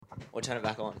Or turn it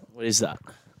back on. What is that?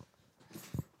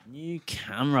 New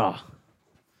camera.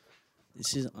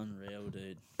 This is unreal,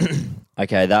 dude.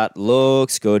 Okay, that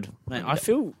looks good. Mate, I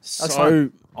feel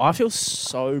fine.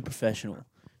 so professional.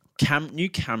 New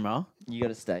camera. You got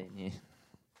to stay in here.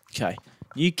 Okay.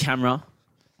 New camera.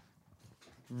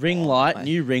 Ring light. mate.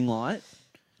 New ring light.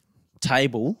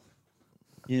 Table.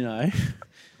 You know.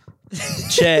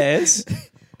 Chairs.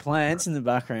 Plants in the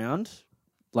background.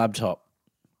 Laptop.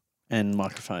 And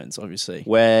microphones, obviously.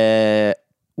 We're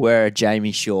a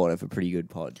Jamie short of a pretty good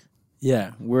pod.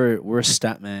 Yeah, we're a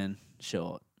stat man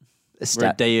short. A We're a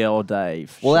stat. DL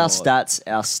Dave. Well, our short.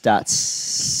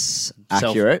 stats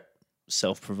accurate.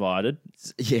 Self-provided.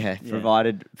 Yeah,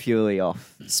 provided purely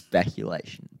off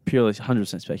speculation. Purely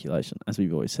 100% speculation, as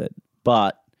we've always said.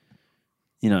 But,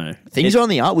 you know. Things are on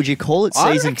the up. Would you call it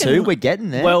I season reckon- 2? We're getting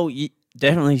there. Well,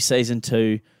 definitely season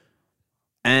 2.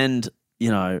 And,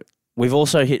 you know, we've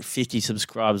also hit 50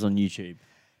 subscribers on YouTube,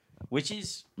 which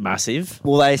is massive.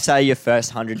 Well, they say your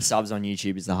first 100 subs on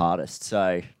YouTube is the hardest.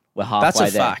 So we're halfway That's a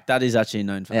there. fact. That is actually a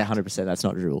known fact. Yeah, 100%. That's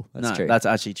not dribble. That's true. That's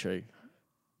actually true.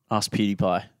 Ask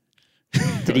PewDiePie.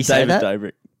 Did he say that?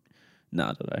 Dobrik. No,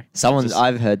 I don't know.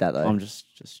 I've heard that though. I'm just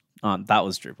that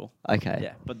was dribble. Okay.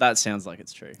 Yeah, but that sounds like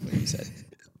it's true, what you said.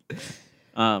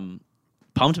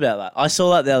 Pumped about that. I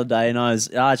saw that the other day and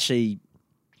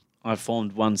I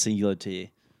formed one singular tear.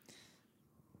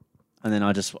 And then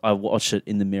I watched it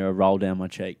in the mirror roll down my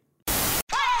cheek.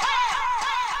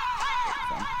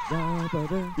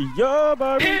 Yeah,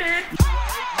 baby.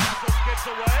 Marshall gets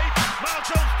away.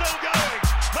 Marshall still going.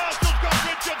 Marshall's got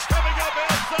Richards coming up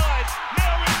outside.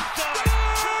 Now inside.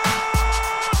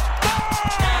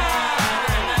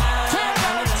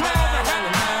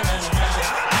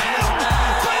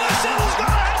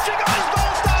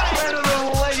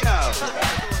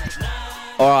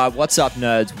 All right, what's up,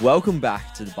 nerds? Welcome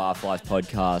back to the Barflies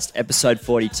podcast, episode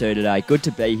 42 today. Good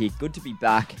to be here. Good to be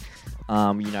back.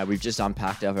 We've just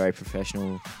unpacked our very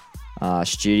professional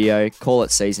studio. Call it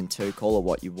season 2. Call it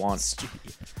what you want.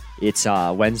 It's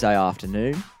Wednesday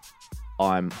afternoon.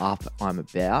 I'm up. I'm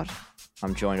about.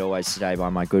 I'm joined always today by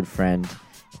my good friend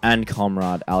and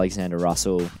comrade, Alexander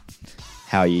Russell.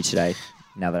 How are you today,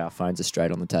 now that our phones are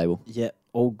straight on the table? Yeah,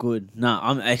 all good. No,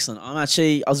 I'm excellent. I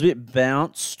was a bit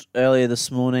bounced earlier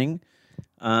this morning.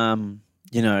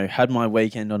 Had my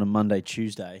weekend on a Monday,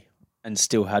 Tuesday, and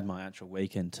still had my actual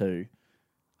weekend too.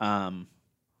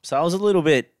 So I was a little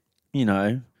bit,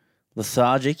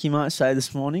 lethargic, you might say,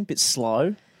 this morning. Bit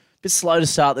slow to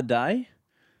start the day,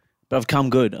 but I've come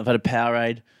good. I've had a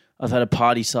Powerade. I've had a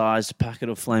party-sized packet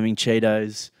of Flaming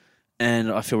Cheetos,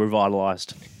 and I feel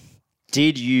revitalised.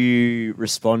 Did you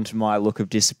respond to my look of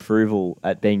disapproval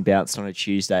at being bounced on a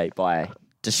Tuesday by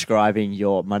describing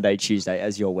your Monday, Tuesday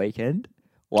as your weekend,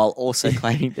 while also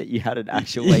claiming that you had an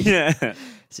actual weekend? Yeah.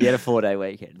 So you had a 4-day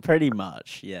weekend. Pretty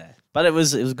much, yeah. But it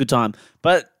was a good time.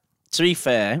 But to be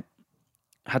fair,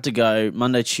 had to go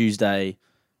Monday, Tuesday,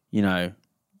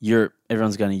 Europe.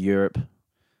 Everyone's going to Europe.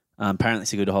 Apparently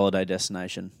it's a good holiday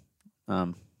destination.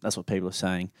 That's what people are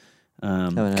saying.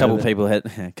 Couple people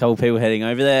heading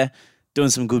over there, doing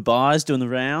some goodbyes, doing the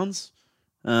rounds.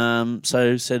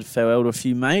 So said farewell to a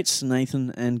few mates,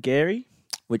 Nathan and Gary.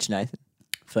 Which Nathan?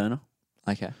 Ferner.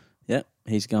 Okay. Yep,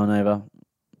 he's going over.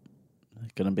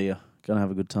 Gonna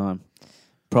have a good time.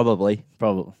 Probably.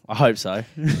 I hope so.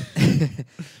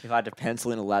 If I had to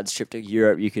pencil in a lad's trip to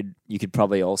Europe, you could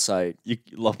probably also... You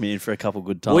lock me in for a couple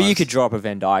good times. Well, you could draw up a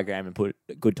Venn diagram and put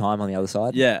good time on the other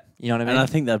side. Yeah. You know what I mean? And I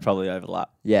think they'd probably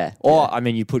overlap. Yeah. Or,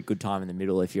 you put good time in the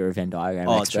middle if you're a Venn diagram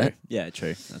expert. True. Yeah,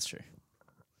 true. That's true.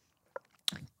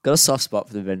 Got a soft spot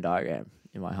for the Venn diagram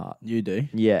in my heart. You do?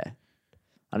 Yeah.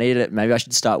 I need it. Maybe I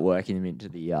should start working them into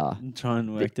the Try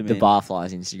and work them the in.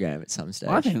 Barflies Instagram at some stage.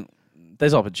 I think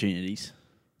there's opportunities.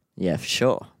 Yeah, for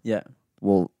sure. Yeah.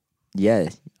 Well, yeah,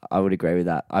 I would agree with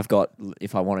that.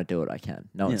 If I want to do it, I can.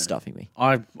 No one's stuffing me.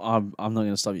 I'm not going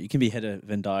to stop you. You can be head of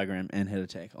Venn diagram and head of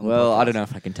tech. Well, I don't know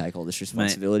if I can take all this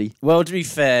responsibility. Mate, well, to be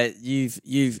fair, you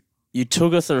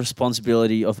took us the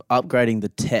responsibility of upgrading the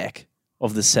tech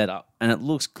of the setup, and it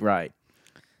looks great.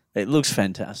 It looks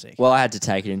fantastic. Well, I had to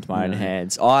take it into my own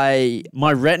hands. My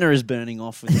retina is burning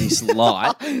off with this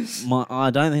light. I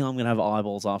don't think I'm going to have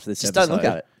eyeballs after this Just episode. don't look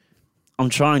at it. I'm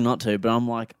trying not to, but I'm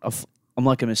like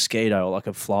a mosquito or like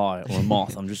a fly or a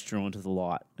moth. I'm just drawn to the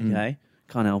light. Okay,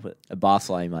 can't help it. A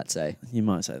barfly, you might say. You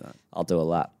might say that. I'll do a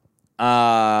lap.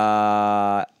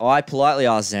 I politely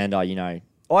asked Zander,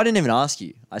 I didn't even ask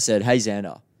you. I said, hey,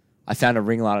 Zander, I found a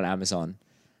ring light on Amazon.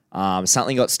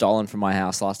 Something got stolen from my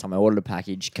house last time. I ordered a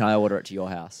package. Can I order it to your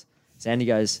house? Zander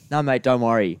goes, no, mate, don't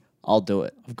worry. I'll do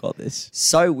it. I've got this.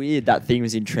 So weird that thing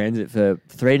was in transit for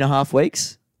 3.5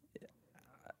 weeks.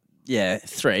 Yeah,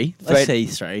 3. Let's say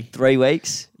 3. 3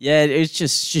 weeks. Yeah, it was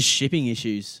just shipping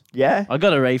issues. Yeah. I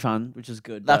got a refund, which was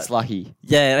good. That's but- lucky.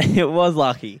 Yeah, it was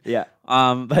lucky. Yeah.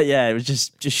 But yeah, it was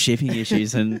just shipping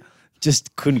issues and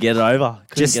just couldn't get it over.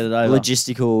 Just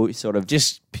logistical sort of.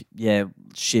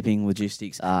 Shipping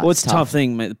logistics. Ah, Well, it's a tough. tough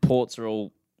thing, mate. The ports are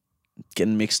all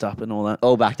getting mixed up and all that.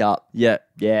 all backed up. Yeah.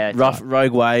 Yeah.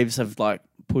 Rogue waves have like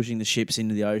pushing the ships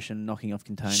into the ocean, knocking off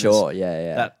containers. Sure.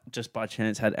 Yeah. That just by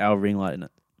chance had our ring light in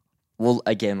it. Well,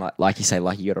 again, like you say,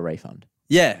 lucky you got a refund.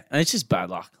 Yeah, and it's just bad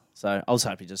luck. So I was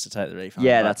happy just to take the refund.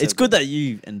 Yeah, but that's it's a- good that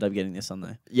you ended up getting this on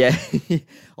there. Yeah.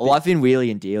 Well, I've been wheeling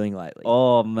and dealing lately.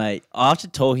 Oh, mate. After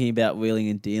talking about wheeling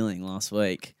and dealing last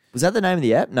week. Was that the name of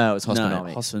the app? No, it was No,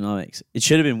 Hospinomics. Hospinomics. It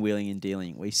should have been wheeling and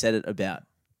dealing. We said it about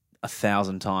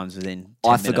 1,000 times within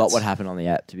 10 I forgot minutes. what happened on the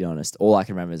app, to be honest. All I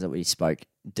can remember is that we spoke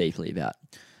deeply about.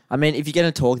 I mean, if you're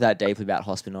going to talk that deeply about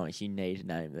Hospinomics, you need to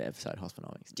name the episode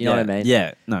Hospinomics. Do you know what I mean?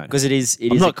 Yeah, no. Because it is.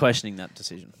 I'm not questioning that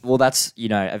decision. Well, that's,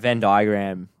 a Venn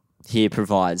diagram here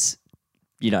provides,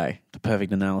 The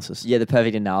perfect analysis. the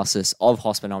perfect analysis of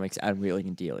Hospinomics and wheeling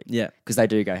and dealing. Yeah. Because they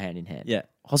do go hand in hand. Yeah.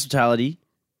 Hospitality,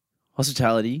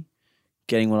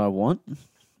 getting what I want,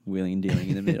 wheeling and dealing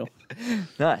in the middle.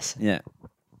 Nice. Yeah.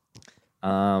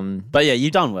 Um, But yeah,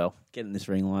 you've done well getting this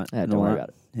ring light. Yeah, and don't all worry that.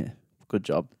 about Yeah. Good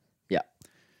job. Yeah.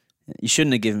 You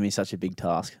shouldn't have given me such a big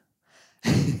task.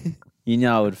 You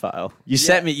know I would fail. You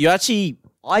set me. You actually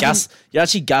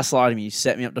gaslighted me. You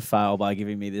set me up to fail by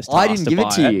giving me this task. I didn't give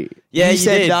it to you. Yeah, you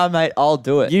said, did. "Nah, mate, I'll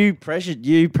do it." You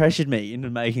pressured me into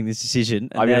making this decision,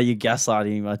 and I'm now gonna- you're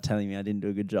gaslighting me by telling me I didn't do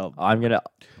a good job. I'm gonna.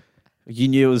 You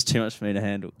knew it was too much for me to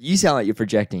handle. You sound like you're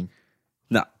projecting.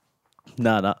 No,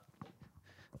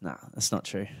 that's not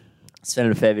true.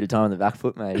 Spending a fair bit of time on the back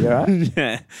foot, mate. You all right?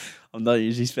 Yeah, I'm not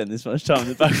usually spending this much time on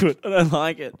the back foot. I don't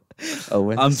like it. Oh,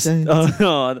 when I'm. the Saints- Oh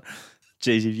God,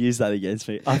 jeez, you've used that against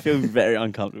me. I feel very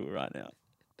uncomfortable right now,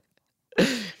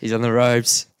 He's on the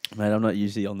ropes. mate. I'm not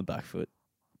usually on the back foot.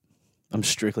 I'm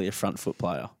strictly a front foot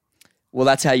player. Well,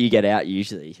 that's how you get out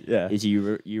usually. Yeah. Is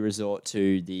you resort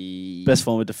to the Best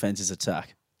form of defence is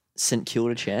attack. St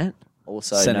Kilda chant,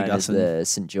 also St. known Augustine. as the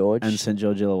St George And St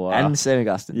George Illawarra. and St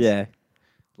Augustine. yeah,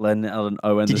 Len Allen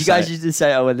Owen. Did you guys used to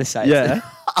say, "Oh, when the Saints"? Yeah.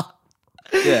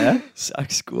 Yeah, Suck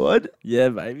squad. yeah,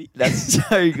 baby. That's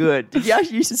so good. Did you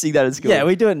actually used to sing that at school? Yeah,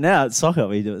 we do it now. It's soccer.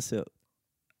 We do it still.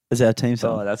 It's our team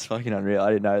song. Oh, that's fucking unreal. I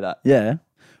didn't know that. Yeah.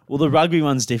 Well, the rugby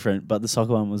one's different, but the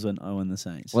soccer one was when Owen the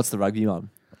Saints. What's the rugby one?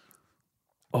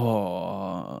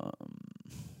 Oh,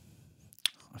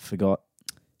 I forgot.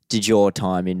 Did your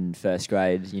time in first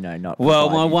grade, not? Well,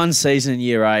 provide my you- one season in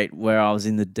year 8 where I was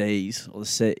in the D's, or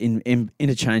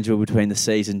interchangeable between the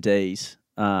C's and D's.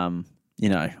 a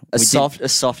we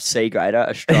soft C grader,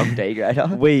 a strong D grader.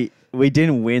 we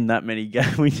didn't win that many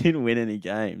games. We didn't win any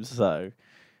games, so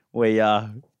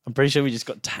I'm pretty sure we just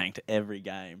got tanked every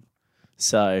game.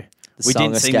 So we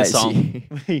song didn't sing the escapes song.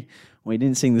 you. we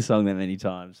didn't sing the song that many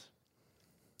times.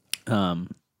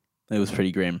 It was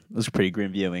pretty grim. It was pretty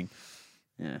grim viewing.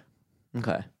 Yeah,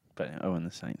 Okay, but Owen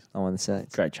the Saints, I want to say.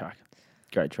 great track.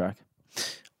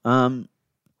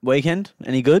 Weekend,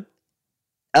 any good?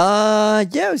 Yeah,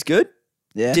 it was good.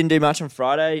 Yeah, Didn't do much on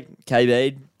Friday.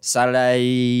 KB'd.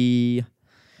 Saturday,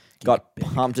 got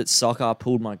pumped at soccer.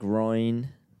 Pulled my groin.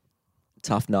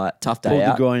 Tough night. Tough day pulled the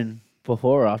out. groin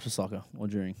before or after soccer or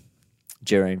during?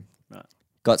 During. Right.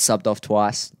 Got subbed off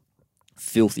twice.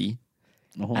 Filthy.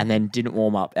 Oh. And then didn't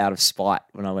warm up out of spite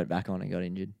when I went back on and got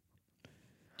injured.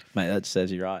 Mate, that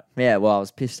says you're right. Yeah, well, I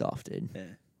was pissed off, dude. Yeah.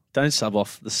 Don't sub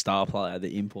off the star player,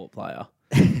 the import player.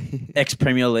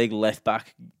 Ex-Premier League left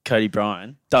back Cody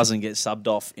Bryan doesn't get subbed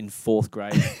off in 4th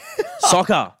grade.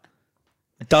 Soccer.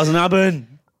 It doesn't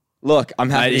happen. Look, I'm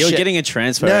happy Mate, to you're share- getting a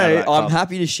transfer. out of No, that I'm club.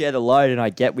 happy to share the load, and I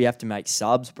get we have to make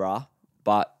subs, bruh.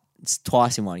 But it's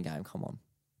twice in one game. Come on.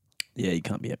 Yeah, you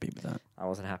can't be happy with that. I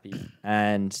wasn't happy.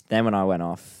 And then when I went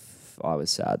off, I was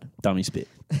sad. Dummy spit.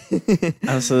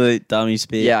 Absolute dummy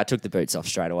spit. Yeah, I took the boots off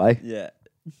straight away. Yeah.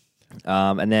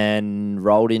 And then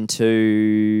rolled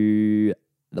into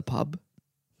the pub.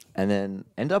 And then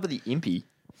ended up at the Impy,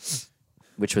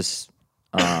 which was,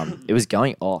 it was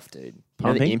going off, dude. You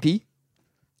know the Pumping? Impy?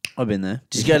 I've been there.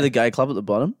 Did you go to the gay club at the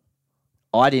bottom?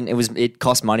 I didn't. It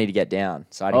cost money to get down,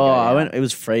 so I didn't Oh, go I down. went. It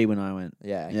was free when I went.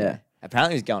 Yeah, okay. Yeah.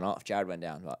 Apparently it was going off. Jared went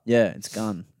down, but Yeah, it's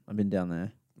gone. I've been down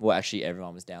there. well, actually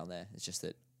everyone was down there. It's just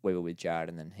that we were with Jared,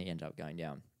 and then he ended up going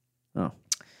down. Oh.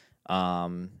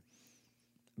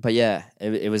 But yeah,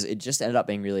 it just ended up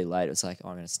being really late. It was like, oh,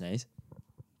 I'm gonna sneeze.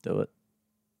 Do it.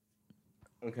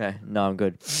 Okay, no, I'm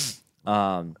good.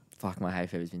 Fuck, my hay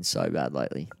fever's been so bad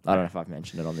lately. I don't know if I've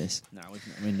mentioned it on this. No,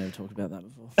 we've never talked about that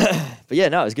before. But yeah,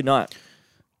 no, it was a good night.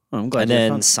 I'm glad And you had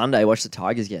then fun. Sunday, watch the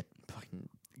Tigers get fucking...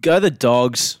 Go the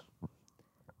Dogs.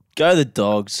 Go the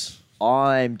Dogs.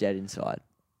 I'm dead inside.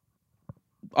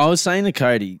 I was saying to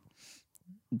Cody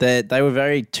that they were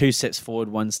very 2 steps forward,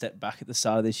 1 step back at the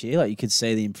start of this year. Like you could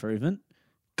see the improvement.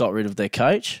 Got rid of their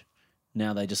coach.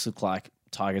 Now they just look like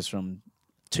Tigers from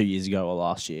 2 years ago or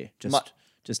last year.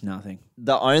 Just nothing.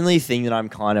 The only thing that I'm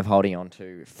kind of holding on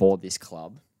to for this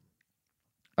club,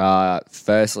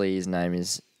 firstly, his name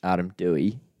is Adam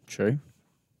Dewey. True.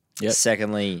 Yep.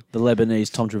 Secondly, The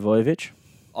Lebanese Tom Trbojevic.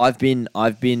 I've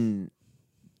been,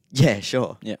 yeah,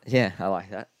 sure. Yeah. Yeah, I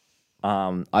like that.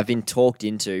 I've been talked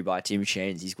into by Tim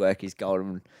Sheens. He's worked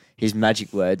his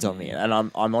magic words on me, and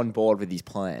I'm on board with his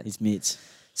plan. His mitts.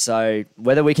 So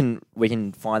whether we can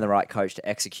find the right coach to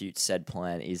execute said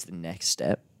plan is the next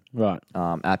step. Right.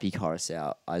 Appy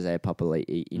Coruscant, Isaiah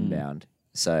Papali'i inbound.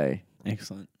 So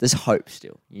Excellent. there's hope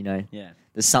still, Yeah.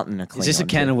 There's something to cling Is this a on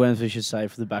can to. of worms we should say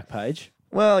for the back page?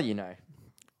 Well,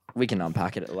 we can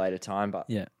unpack it at a later time, but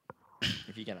Yeah.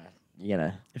 if you're gonna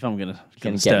If I'm gonna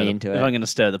get stir me the- into if it. I'm gonna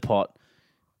stir the pot,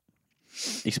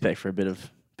 expect for a bit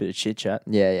of chit chat.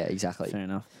 yeah, exactly. Fair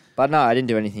enough. But no, I didn't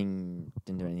do anything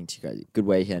too crazy. Good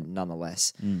weekend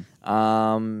nonetheless.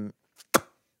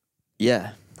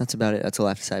 Yeah, that's about it. That's all I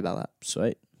have to say about that.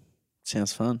 Sweet.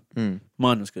 Sounds fun. Mm.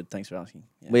 Mine was good. Thanks for asking.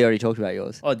 Yeah. We already talked about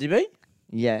yours. Oh, did we?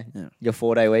 Yeah. Yeah. Your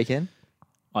 4-day weekend.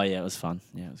 Oh yeah, it was fun.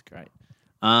 Yeah, it was great.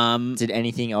 Did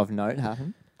anything of note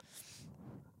happen?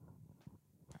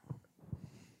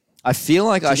 I feel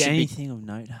like I Did should anything of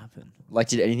note happen?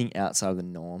 did anything outside of the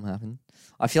norm happen?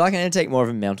 I feel like I need to take more of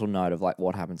a mental note of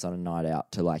what happens on a night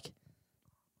out to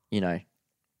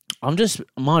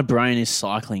My brain is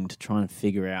cycling to try and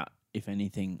figure out if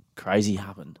anything crazy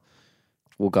happened.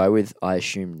 we'll go with I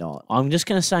assume not. I'm just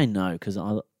gonna say no because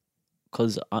I'm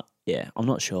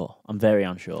not sure. I'm very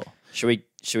unsure. Should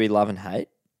we love and hate?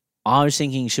 I was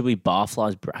thinking, should we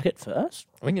Barfly's bracket first?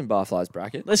 We can Barfly's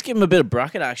bracket. Let's give him a bit of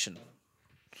bracket action.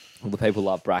 All the people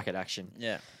love bracket action.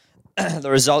 Yeah. The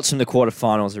results from the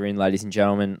quarterfinals are in, ladies and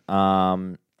gentlemen.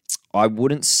 I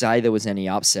wouldn't say there was any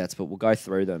upsets, but we'll go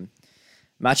through them.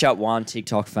 Matchup 1,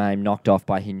 TikTok fame, knocked off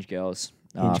by Hinge Girls.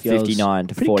 59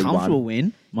 to Pretty 41. comfortable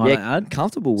win, might I add.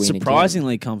 Comfortable win.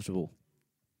 Surprisingly comfortable.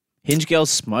 Hinge Girls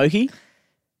smoky.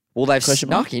 Well, they've Question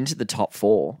snuck mark? into the top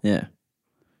 4. Yeah.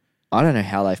 I don't know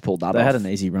how they've pulled that They off. had an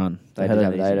easy run. They had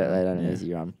had an an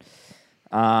easy run.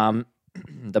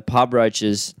 The Pub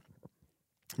Roaches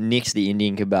nixed the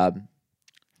Indian Kebab.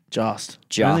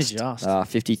 Only just.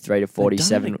 53 to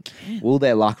 47. Will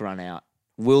their luck run out?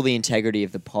 Will the integrity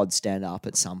of the pod stand up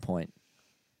at some point?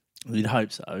 We'd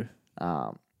hope so.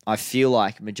 I feel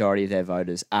like majority of their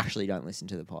voters actually don't listen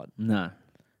to the pod. No.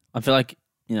 I feel like,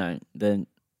 then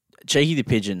Cheeky the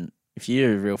Pigeon, if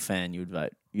you're a real fan, you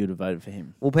would have voted for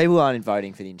him. Well, people aren't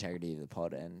voting for the integrity of the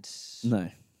pod, and No.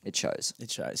 it shows.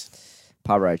 It shows.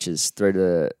 Pub Roaches through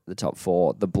to the top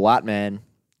 4. The Blatt Man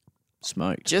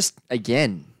Smoked. just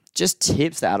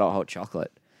tips the adult hot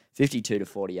chocolate. 52 to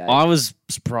 48. I was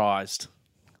surprised.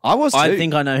 I was too. I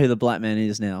think I know who the black man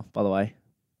is now, by the way.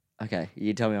 Okay,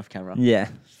 you tell me off camera. Yeah.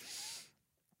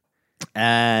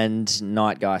 And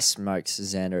Night Guy smokes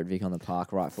Zander at Vic on the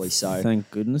Park, rightfully so.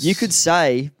 Thank goodness. You could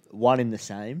say one in the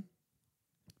same.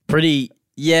 Pretty,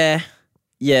 yeah.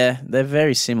 Yeah, they're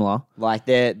very similar. Like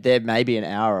they're maybe an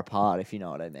hour apart, if you know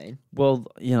what I mean. Well,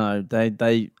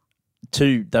 they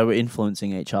were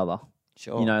influencing each other.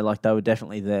 Sure. They were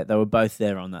definitely there. They were both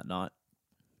there on that night.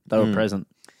 They were present.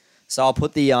 So I'll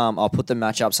put the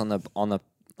matchups on the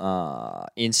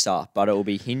Insta, but it will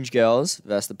be Hinge Girls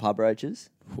versus the Pub Roaches,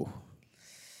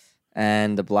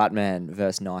 and the Blatt Man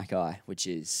versus Night Guy, which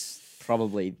is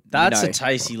probably That's a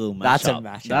tasty little matchup. That's a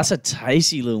matchup. That's a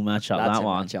tasty little matchup. That's that a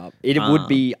one. matchup. It would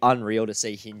be unreal to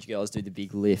see Hinge Girls do the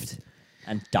big lift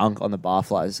and dunk on the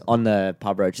Barflies on the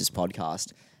Pub Roaches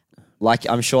podcast. Like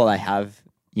I'm sure they have,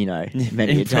 many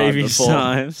In a time previous before.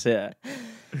 times, yeah.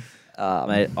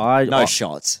 Mate, No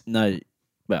shots. No,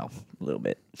 well, a little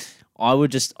bit. I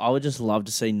would just love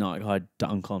to see Night Guy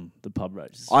dunk on the Pub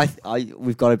Roaches.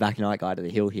 We've got to back Night Guy to the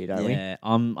hill here, don't we? Yeah,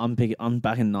 I'm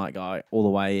backing Night Guy all the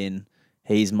way in.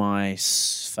 He's my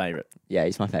favourite. Yeah,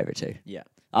 he's my favourite too. Yeah.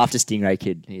 After Stingray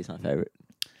Kid, he's my favourite.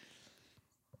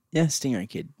 Yeah, Stingray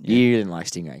Kid. Yeah. You didn't like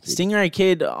Stingray Kid. Stingray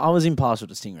Kid, I was impartial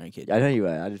to Stingray Kid. I know you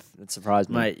were. It surprised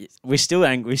me. Mate, we're still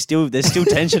angry. There's still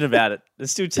tension about it.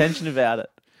 There's still tension about it.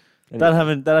 That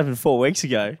happened 4 weeks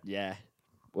ago. Yeah.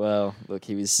 Well, look,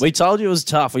 he was... We told you it was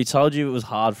tough. We told you it was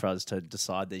hard for us to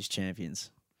decide these champions.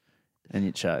 And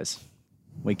it shows.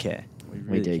 We care.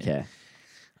 We do care.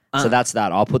 So that's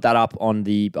that. I'll put that up on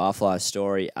the Barfly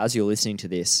story. As you're listening to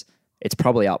this, it's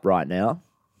probably up right now.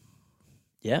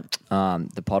 Yeah.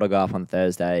 The pod will go up on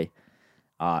Thursday,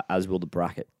 as will the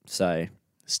bracket. So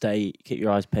Keep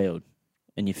your eyes peeled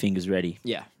and your fingers ready.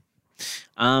 yeah.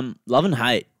 Love and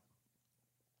hate.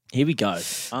 Here we go.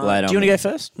 Do you Lay it want on to me. go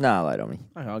first? No, late on me.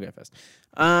 Okay, I'll go first.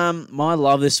 My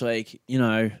love this week,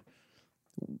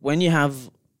 when you have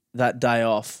that day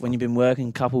off, when you've been working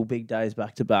a couple big days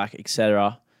back to back,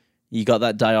 etc., you got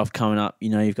that day off coming up,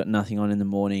 you've got nothing on in the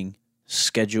morning,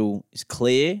 schedule is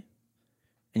clear,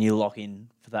 and you lock in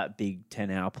for that big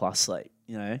 10-hour plus sleep,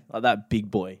 like that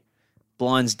big boy.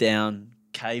 Blinds down,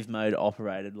 cave mode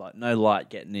operated, like no light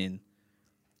getting in,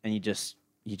 and you just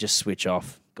switch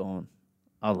off, gone.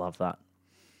 I love that.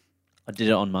 I did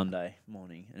it on Monday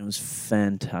morning, and it was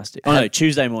fantastic. Oh, no,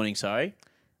 Tuesday morning, sorry.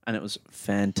 And it was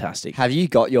fantastic. Have you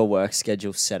got your work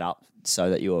schedule set up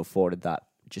so that you afforded that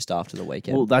just after the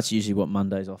weekend? Well, that's usually what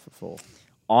Monday's offer for.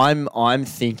 I'm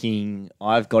thinking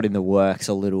I've got in the works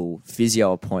a little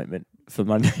physio appointment for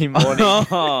Monday morning.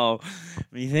 Oh,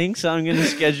 you think so? I'm going to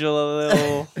schedule a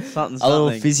little something. A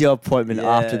little physio appointment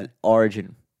after the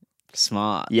Origin.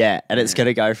 Smart. Yeah, and it's going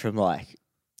to go from like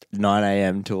 9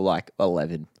 a.m. till like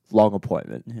 11. Long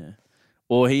appointment. Yeah.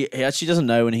 Or he actually doesn't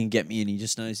know when he can get me in. He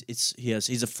just knows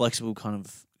he's a flexible kind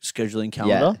of scheduling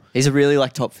calendar. Yeah. He's a really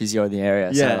like top physio in the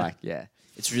area. Yeah. So like, yeah.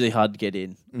 It's really hard to get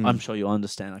in. I'm sure you'll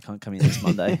understand. I can't come in this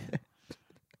Monday.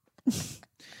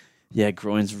 Yeah,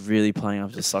 groin's really playing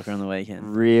up to soccer on the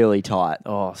weekend. Really tight.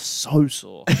 Oh, so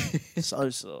sore. So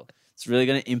sore. It's really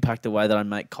going to impact the way that I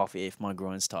make coffee if my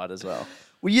groin's tight as well.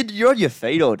 Well, you're on your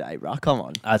feet all day, bro. Come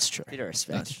on. That's true. Bit of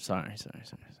respect. Sorry.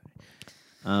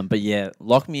 But yeah,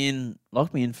 lock me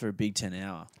in for a big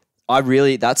 10-hour. I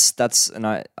really and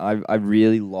I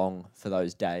really long for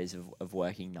those days of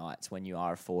working nights when you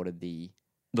are afforded the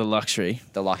luxury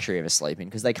of a sleep in,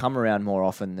 because they come around more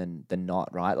often than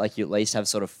not, right? Like you at least have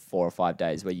sort of 4 or 5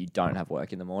 days where you don't have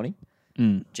work in the morning,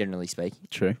 generally speaking.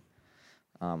 True.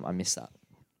 I miss that.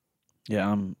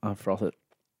 Yeah, I froth it.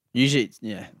 Usually,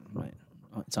 mate,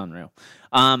 it's unreal.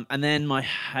 And then my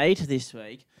hate this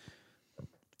week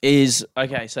is,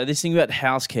 okay, so this thing about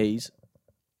house keys,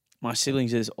 my siblings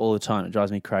do this all the time. It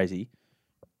drives me crazy.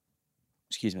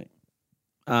 Excuse me.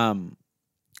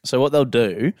 So what they'll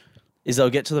do is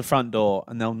they'll get to the front door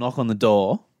and they'll knock on the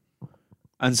door,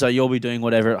 and so you'll be doing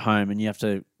whatever at home and you have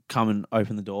to come and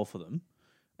open the door for them.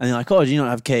 And they're like, oh, do you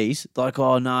not have keys? They're like,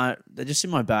 oh, no, they're just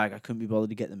in my bag. I couldn't be bothered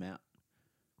to get them out.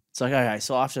 It's like, okay,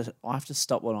 so I have to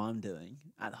stop what I'm doing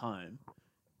at home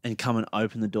and come and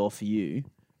open the door for you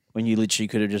when you literally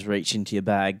could have just reached into your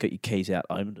bag, got your keys out,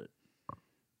 opened it.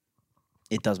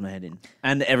 It does my head in.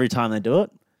 And every time they do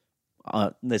it,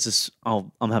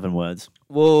 I'm having words.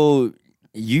 Well,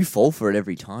 you fall for it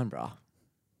every time, bro.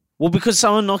 Well, because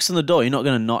someone knocks on the door, you're not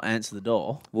going to not answer the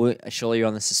door. Well, surely you're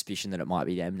on the suspicion that it might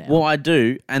be them now. Well, I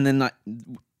do. And then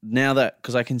now that,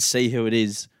 because I can see who it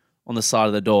is on the side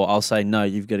of the door, I'll say, no,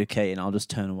 you've got a key, and I'll just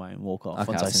turn away and walk off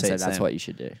okay, once I see it's that's them. what you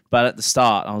should do. But at the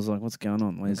start, I was like, what's going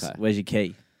on? Where's your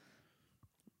key?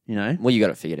 You know? Well, you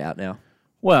got it figured out now.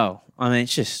 Well, I mean,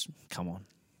 it's just, come on.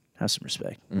 Have some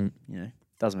respect. You know?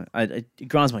 It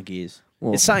grinds my gears.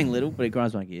 Well, it's saying little, but it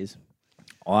grinds my gears.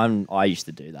 I used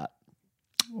to do that.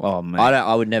 Oh, man.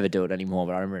 I would never do it anymore,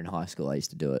 but I remember in high school I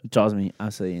used to do it. It drives me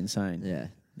absolutely insane. Yeah.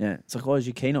 Yeah. It's like, why does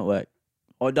your key not work?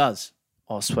 Oh, it does.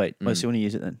 Oh, sweet. Oh, so you want to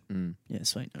use it then? Yeah,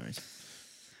 sweet. No worries.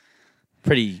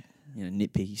 Pretty,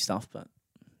 nitpicky stuff, but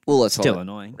well, it's still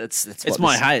annoying. It's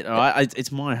my hate, all right?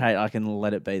 It's my hate. I can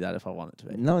let it be that if I want it to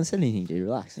be. No one said anything, dude.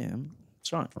 Relax. Yeah,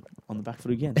 that's right. On the back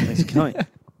foot again. Thanks for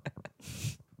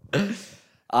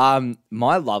coming.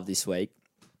 My love this week,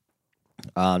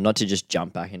 not to just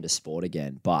jump back into sport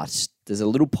again, but there's a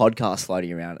little podcast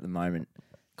floating around at the moment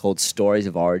called Stories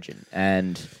of Origin,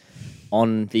 and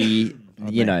on the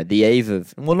the eve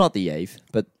of, well, not the eve,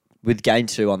 but with Game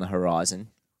 2 on the horizon,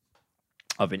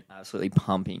 I've been absolutely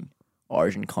pumping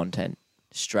Origin content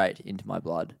straight into my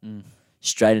blood,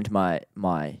 straight into my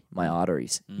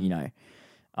arteries. It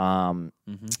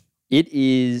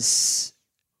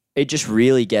just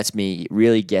really gets me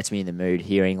in the mood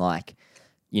hearing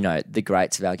the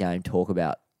greats of our game talk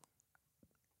about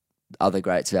other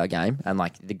greats of our game and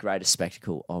the greatest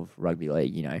spectacle of rugby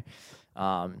league.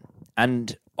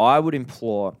 And I would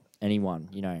implore anyone,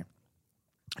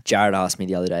 Jared asked me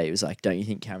the other day, he was like, don't you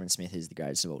think Cameron Smith is the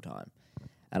greatest of all time?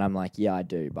 And I'm like, yeah, I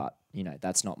do, but,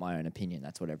 that's not my own opinion.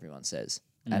 That's what everyone says.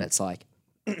 And it's like,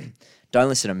 don't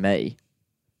listen to me.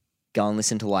 Go and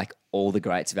listen to, all the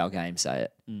greats of our game say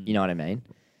it. You know what I mean?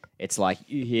 It's like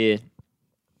you hear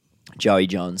Joey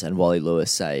Johns and Wally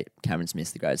Lewis say Cameron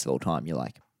Smith's the greatest of all time. You're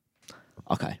like,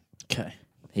 Okay. Okay.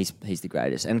 He's the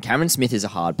greatest. And Cameron Smith is a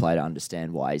hard player to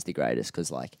understand why he's the greatest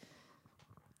because, like...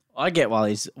 I get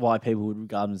why people would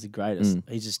regard him as the greatest.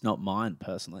 He's just not mine,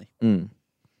 personally.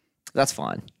 That's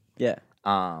fine. Yeah.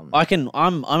 Um,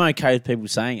 I'm okay with people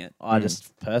saying it. I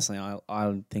just, personally,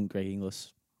 I think Greg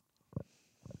Inglis,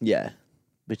 yeah.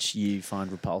 which you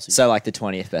find repulsive. So, like, the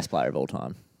 20th best player of all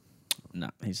time. No,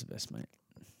 he's the best, mate.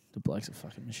 The bloke's a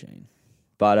fucking machine.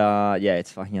 But, yeah,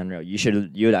 it's fucking unreal.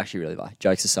 You would actually really like.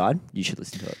 Jokes aside, you should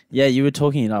listen to it. Yeah, you were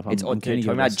talking it up. It's talking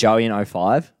about Joey in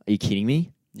 05. Are you kidding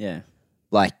me? Yeah.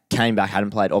 Like, came back,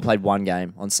 hadn't played, or played one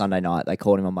game on Sunday night. They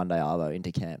called him on Monday Arvo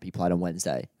into camp. He played on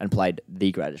Wednesday and played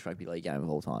the greatest rugby league game of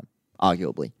all time,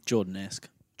 arguably. Jordan-esque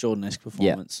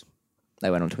performance. They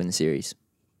went on to win the series.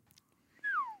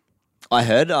 I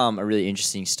heard a really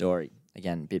interesting story.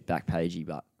 Again, a bit back pagey,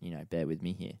 but, bear with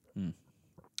me here.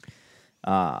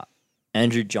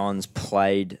 Andrew Johns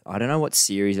played, I don't know what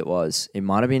series it was. It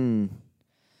might have been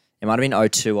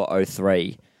 02 or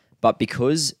 03. But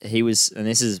because he was, and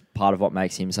this is part of what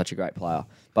makes him such a great player,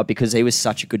 but because he was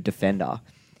such a good defender,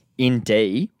 in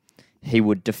D, he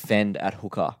would defend at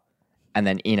hooker, and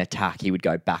then in attack, he would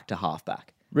go back to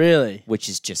halfback. Really? Which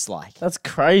is just like... That's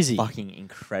crazy. Fucking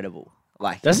incredible.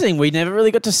 Like, that's the thing, we never really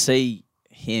got to see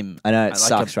him. I know, it at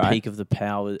sucks, like right? Peak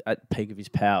of his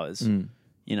powers,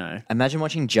 Imagine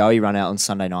watching Joey run out on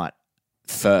Sunday night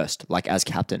first, like as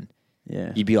captain.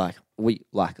 Yeah. You'd be like, we're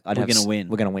going to win.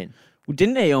 We're going to win. Well,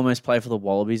 didn't he almost play for the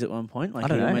Wallabies at one point? Like I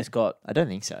don't know. Almost got. I don't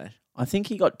think so. I think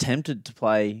he got tempted to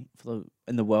play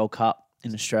in the World Cup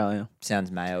in Australia.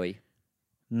 Sounds Mayo-y.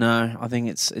 No, I think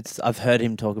it's. I've heard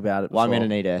him talk about it before. Well, I'm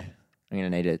gonna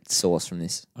need a source from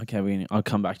this. Okay, I'll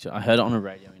come back to it. I heard it on a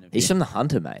radio interview. He's from the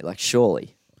Hunter, mate. Like,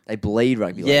 surely they bleed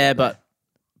rugby. Yeah,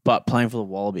 but playing for the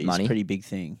Wallabies is Money? a pretty big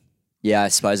thing. Yeah, I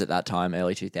suppose at that time,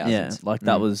 early 2000s. Yeah, like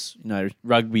that was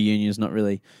rugby union's not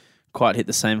really quite hit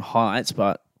the same heights,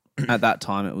 but at that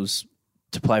time it was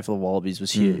to play for the Wallabies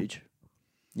was huge.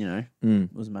 It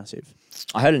was massive.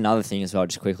 I heard another thing as well,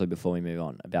 just quickly before we move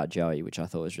on, about Joey, which I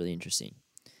thought was really interesting.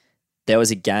 There was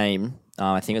a game,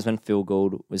 I think it was when Phil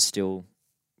Gould was still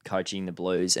coaching the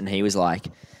Blues, and he was like,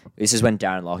 this is when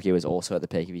Darren Lockyer was also at the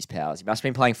peak of his powers. He must have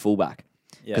been playing fullback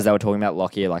because they were talking about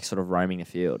Lockyer like sort of roaming the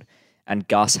field. And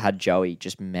Gus had Joey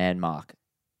just man mark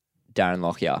Darren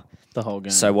Lockyer the whole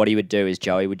game. So what he would do is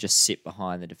Joey would just sit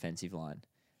behind the defensive line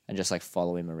and just like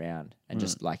follow him around and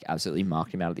just like absolutely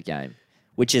mark him out of the game,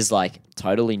 which is like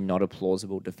totally not a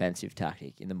plausible defensive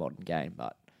tactic in the modern game,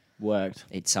 but worked.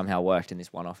 It somehow worked in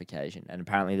this one-off occasion. And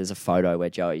apparently there's a photo where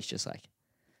Joey's just like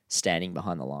standing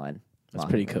behind the line. That's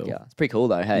pretty cool. Yeah, it's pretty cool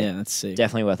though. Hey, Yeah, that's sick.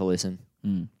 definitely worth a listen.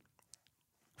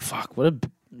 Fuck, what a...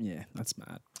 Yeah, that's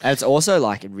mad. And it's also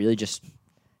like, it really just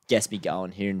gets me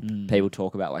going hearing people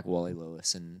talk about like Wally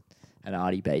Lewis and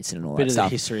Artie Beetson and all Bit that of stuff.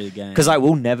 the history of the game. Because like,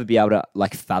 we'll never be able to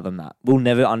like fathom that. We'll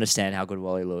never understand how good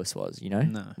Wally Lewis was, you know?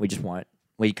 No. We just won't.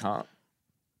 We can't.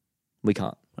 We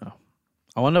can't. Oh.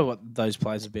 I wonder what those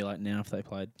players would be like now if they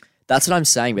played. That's what I'm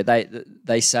saying, but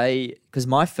they say... Because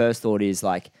my first thought is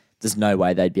like, there's no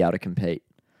way they'd be able to compete.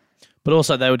 But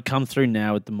also, they would come through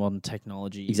now with the modern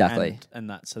technology. Exactly. And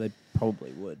that, so they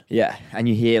probably would. Yeah, and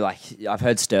you hear, like, I've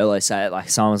heard Sterlo say it, like,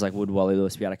 someone was like, would Wally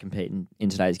Lewis be able to compete in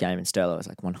today's game? And Sterlo was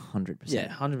like, 100%.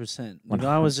 Yeah, 100%. The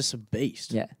guy was just a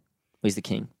beast. Yeah. He's the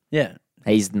king. Yeah.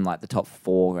 He's in, like, the top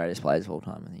 4 greatest players of all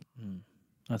time, I think.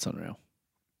 That's unreal.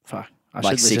 Fuck. I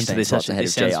Like, should listen to this. slots ahead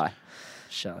of GI.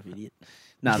 Shut up, idiot.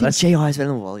 No, That's GI is better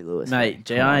than Wally Lewis. Mate, Come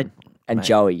GI... on. And mate.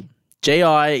 Joey.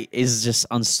 GI is just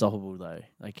unstoppable, though.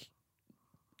 Like...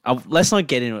 let's not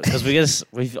get into it because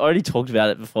we've already talked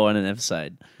about it before in an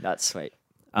episode. That's sweet.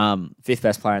 5th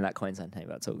best player in that Queensland team.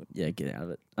 That's all good. Yeah, get out of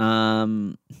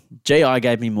it. GI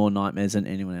gave me more nightmares than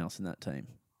anyone else in that team.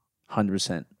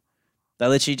 100%. They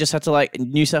literally just had to like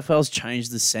New South Wales change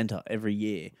the centre every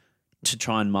year to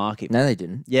try and mark him. No, they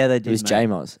didn't. Yeah, they did. It was mate.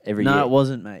 J-Moz every year. No, it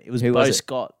wasn't, mate. It was Who Bo was it?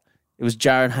 Scott. It was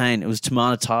Jared Hayne. It was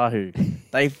Tamana Tahu.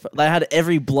 They had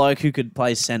every bloke who could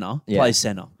play centre play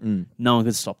centre. No one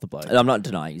could stop the bloke. And I'm not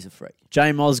denying he's a freak.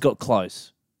 J Moz got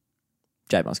close.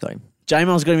 J-Moz got him. J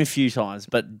Moz got him a few times,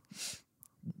 but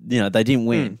they didn't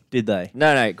win, did they?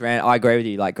 No, Grant, I agree with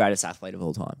you. Like, greatest athlete of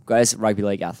all time. Greatest rugby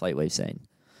league athlete we've seen.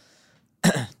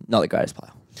 Not the greatest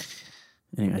player.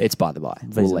 Anyway, It's by the by.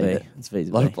 We'll leave it. It's A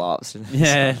lot of blow-ups.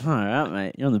 Yeah, all right,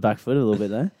 mate. You're on the back foot a little bit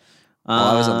there.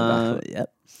 I was on the back foot.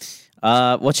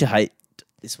 Yep. What's your hate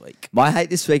this week? My hate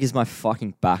this week is my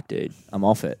fucking back, dude. I'm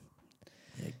off it.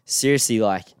 Seriously,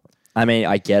 like, I mean,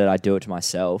 I get it. I do it to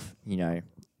myself,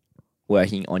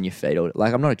 working on your feet.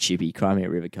 Like, I'm not a chippy. Cry me a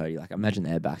river, Cody. Like, I imagine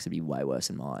their backs would be way worse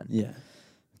than mine. Yeah.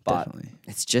 But Definitely.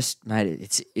 it's just,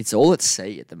 mate, it's all at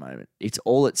sea at the moment. It's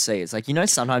all at sea. It's like,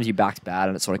 sometimes your back's bad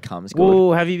and it sort of comes good.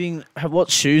 Well, what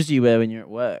shoes do you wear when you're at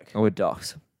work? Or with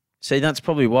Docs. See, that's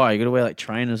probably why. You got to wear like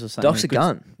trainers or something. Docs are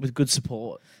gun. With good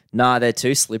support. Nah, they're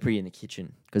too slippery in the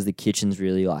kitchen because the kitchen's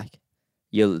really like,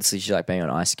 it's literally like being on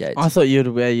ice skates. I thought you'd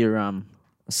wear your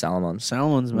Salomons.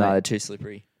 Salomons, mate. No, they're too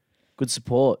slippery. Good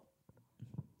support.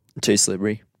 Too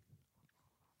slippery.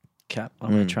 Cap. I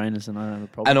wear trainers and I don't have a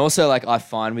problem. And also, like, I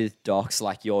find with Docs,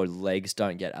 like, your legs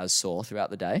don't get as sore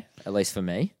throughout the day, at least for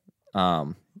me. Yeah,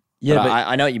 but but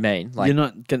I know what you mean. Like, you're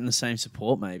not getting the same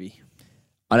support, maybe.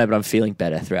 I know, but I'm feeling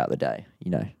better throughout the day,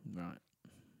 Right.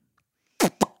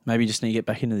 Maybe you just need to get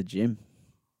back into the gym.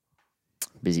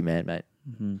 Busy man, mate.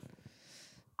 Mm-hmm.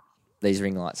 These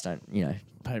ring lights don't, Pay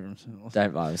for themselves.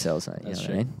 don't buy themselves, mate. That's You know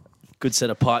true. what I mean? Good set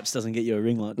of pipes doesn't get you a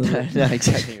ring light, does it? No,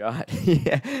 exactly right.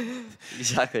 Yeah,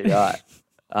 exactly right.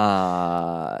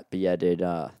 But yeah, dude.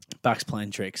 Back's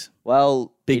playing tricks.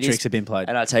 Well, Big tricks have been played.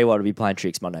 And I'll tell you what, I'll be playing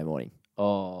tricks Monday morning.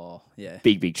 Oh, yeah.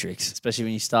 Big tricks. Especially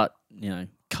when you start,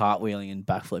 cartwheeling and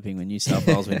backflipping when New South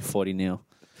Wales win 40-0.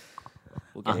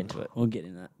 We'll get into it. We'll get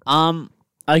in that.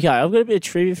 Okay, I've got a bit of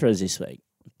trivia for us this week.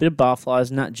 Bit of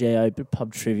barflies, Nat Geo, bit of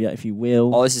pub trivia, if you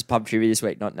will. Oh, this is pub trivia this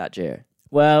week, not Nat Geo.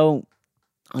 Well,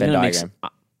 I'm Venn going diagram.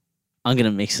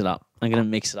 to mix it up. I'm going to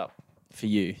mix it up for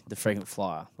you, the frequent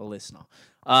flyer, the listener.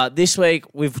 This week,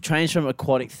 we've changed from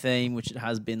aquatic theme, which it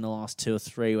has been the last 2 or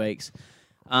 3 weeks.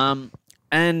 And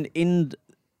in,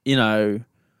 the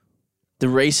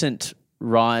recent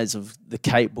rise of the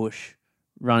Kate Bush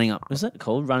running up, is that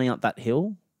called? Running up that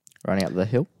hill? Running up the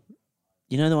hill?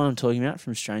 You know the one I'm talking about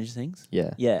from Stranger Things?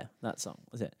 Yeah. Yeah, that song.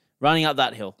 Was it? Running Up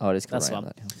That Hill. Oh, it is called That's Running one.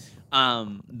 Up That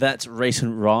Hill. That's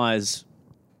recent rise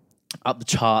up the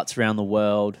charts around the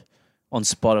world on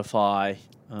Spotify.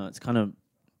 It's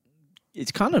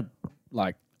kind of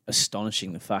like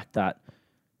astonishing the fact that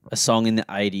a song in the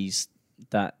 80s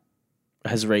that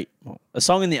has a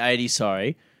song in the 80s,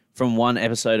 sorry, from one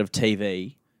episode of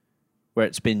TV where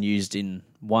it's been used in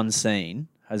one scene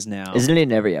has now. Isn't it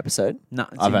in every episode? No,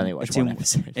 I've only watched one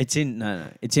episode. It's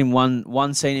in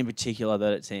one scene in particular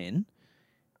that it's in,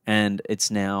 and it's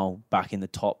now back in the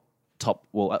top.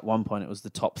 Well, at one point it was the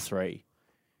top 3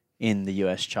 in the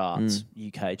US charts,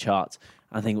 UK charts.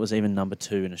 I think it was even number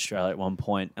 2 in Australia at one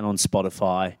point, and on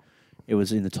Spotify, it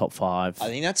was in the top 5. I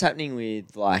think that's happening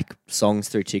with like songs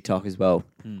through TikTok as well.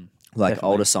 Like Definitely.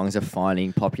 older songs are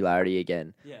finding popularity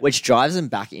again, Yeah. which drives them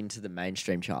back into the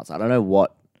mainstream charts. I don't know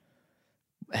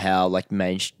how like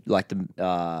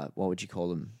what would you call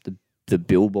them? The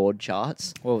Billboard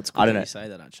charts. Well, it's good I don't that know. you say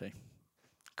that actually,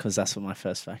 because that's what my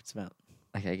first fact's about.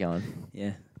 Okay, go on.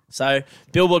 Yeah. So,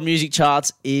 Billboard music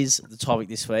charts is the topic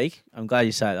this week. I'm glad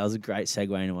you said it. That was a great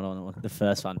segue into what I wanted, the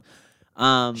first one.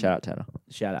 Shout out Tanner.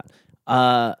 Shout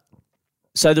out.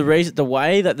 So the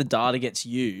way that the data gets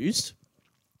used,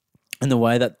 and the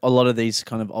way that a lot of these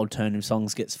kind of alternative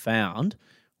songs gets found,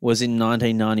 was in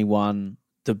 1991.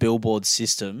 The Billboard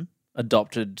system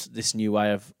adopted this new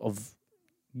way of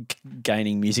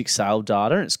gaining music sale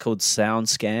data. It's called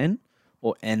SoundScan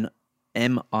or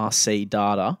MRC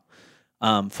data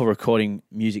for recording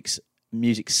music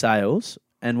sales.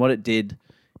 And what it did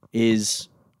is,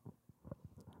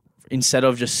 instead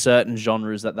of just certain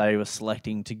genres that they were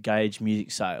selecting to gauge music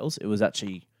sales, it was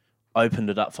actually opened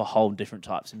it up for whole different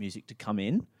types of music to come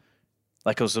in.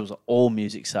 Like it was all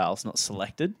music sales, not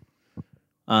selected.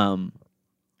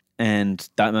 And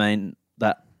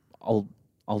that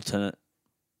alternate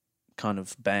kind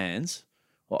of bands,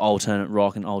 or alternate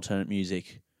rock and alternative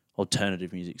music,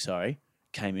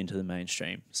 came into the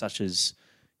mainstream, such as,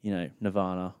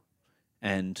 Nirvana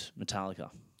and Metallica.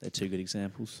 They're 2 good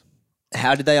examples.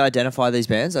 How did they identify these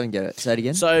bands? I didn't get it. Say it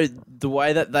again. So the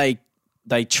way that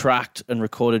they tracked and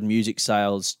recorded music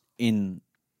sales in,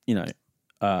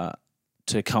 to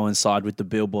coincide with the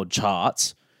Billboard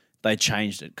charts, they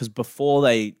changed it. Because before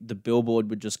the Billboard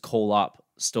would just call up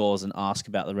stores and ask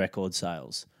about the record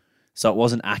sales. So it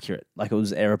wasn't accurate. Like, it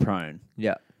was error prone.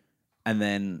 Yeah. And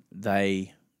then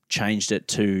they changed it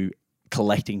to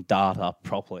collecting data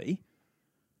properly.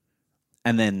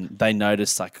 And then they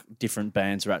noticed like different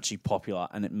bands were actually popular,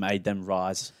 and it made them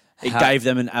rise. It gave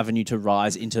them an avenue to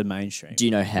rise into mainstream. Do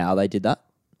you know how they did that?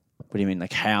 What do you mean?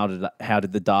 Like, how did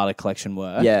the data collection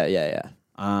work? Yeah.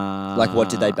 Like, what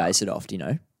did they base it off? Do you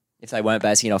know? If they weren't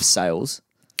basing it off sales.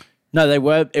 No, they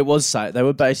were. They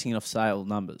were basing it off sale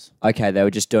numbers. Okay, they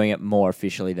were just doing it more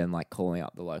officially than like calling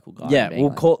up the local guy. Yeah, and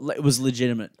being like, it was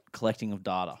legitimate collecting of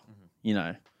data.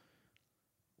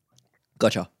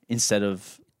 Gotcha. Instead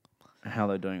of how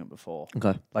they're doing it before.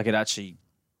 Okay. Like, it actually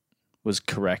was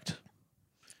correct,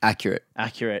 Accurate.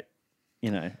 accurate,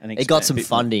 an It got some bit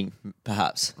more- funding,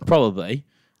 perhaps. Probably.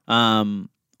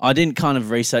 I didn't kind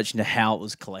of research into how it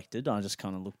was collected. I just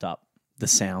kind of looked up the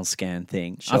sound scan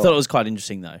thing. Sure. I thought it was quite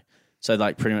interesting though. So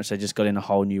like pretty much they just got in a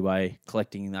whole new way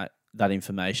collecting that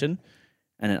information,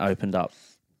 and it opened up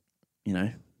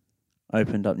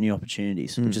new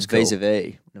opportunities, which is cool.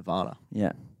 Vis-a-vis Nirvana.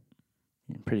 Yeah,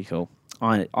 pretty cool.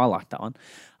 I like that one.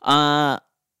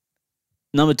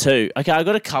 Number 2. Okay, I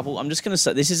got a couple. I'm just gonna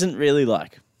say this isn't really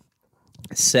like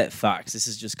set facts. This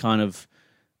is just kind of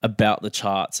about the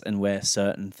charts and where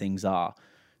certain things are.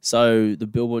 So the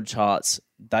Billboard charts,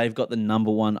 they've got the number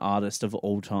 1 artist of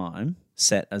all time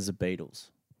set as the Beatles.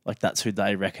 Like that's who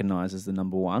they recognize as the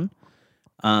number 1.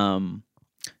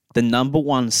 The number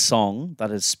 1 song that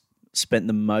has spent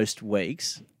the most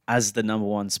weeks as the number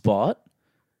 1 spot,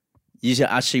 you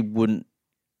actually wouldn't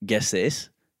guess this.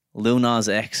 Lil Nas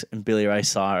X and Billy Ray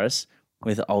Cyrus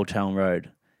with Old Town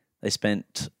Road. They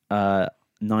spent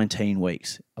 19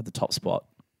 weeks at the top spot.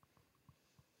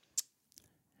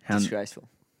 Disgraceful.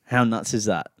 How nuts is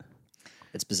that?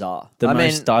 It's bizarre. The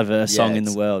most diverse song in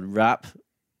it's- the world. Rap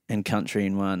and country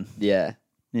in one. Yeah,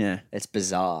 Yeah. it's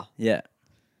bizarre. Yeah.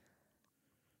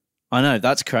 I know.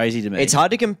 That's crazy to me. It's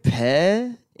hard to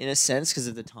compare in a sense because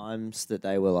of the times that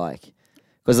they were like.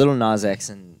 Because Little Nas X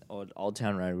and Old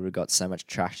Town Road would have got so much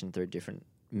traction through different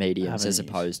mediums as Avenues.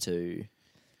 opposed to,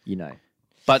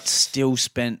 But still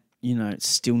spent,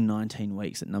 still 19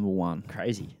 weeks at number 1.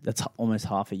 crazy. That's almost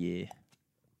half a year.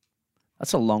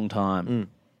 That's a long time. Mm.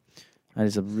 That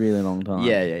is a really long time.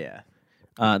 Yeah.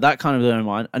 That kind of blew my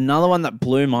mind. Another one that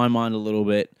blew my mind a little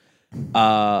bit,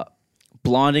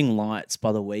 Blinding Lights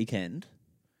by The Weeknd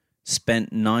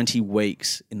spent 90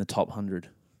 weeks in the top 100.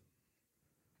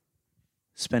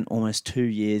 Spent almost 2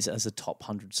 years as a top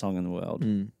 100 song in the world.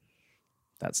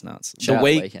 That's nuts. Shout out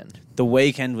Weeknd. The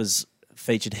Weeknd was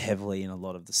featured heavily in a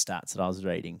lot of the stats that I was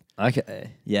reading.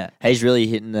 Okay. Yeah. He's really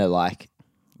hitting the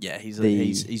Yeah, he's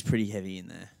The- pretty heavy in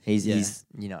there. he's Yeah.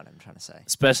 you know what I'm trying to say.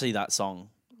 Especially that song.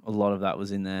 A lot of that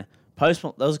was in there. There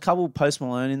was a couple Post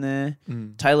Malone in there.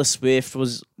 Taylor Swift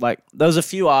was there was a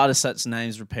few artists that's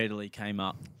names repeatedly came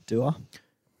up. Doer?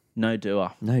 No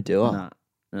Dua. No doer.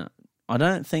 No.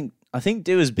 I think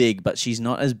Dua's big, but she's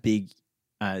not as big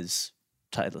as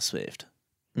Taylor Swift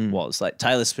was. Like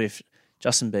Taylor Swift,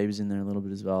 Justin Bieber's in there a little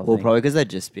bit as well. I Well, think. probably because they've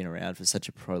just been around for such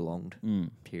a prolonged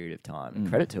period of time.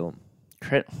 Credit to them.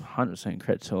 100%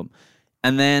 credit to him.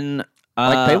 And then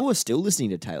People are still listening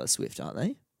to Taylor Swift, aren't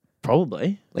they?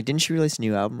 probably Didn't she release a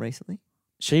new album recently?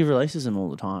 she releases them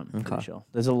all the time. I'm Okay. pretty sure.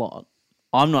 There's a lot.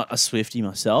 I'm not a Swiftie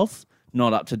myself.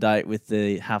 Not up to date with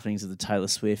the happenings of the Taylor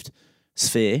Swift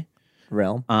sphere.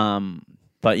 Realm.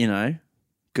 But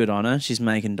good on her. She's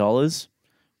making dollars,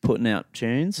 putting out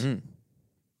tunes,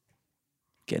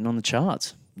 getting on the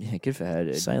charts. Yeah, good for her,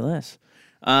 dude. Say less.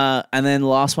 And then the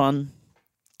last one,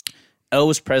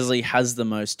 Elvis Presley has the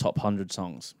most top 100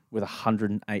 songs with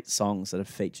 108 songs that have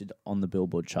featured on the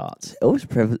Billboard charts.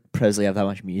 Elvis Presley have that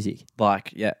much music?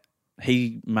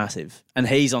 He massive, and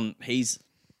he's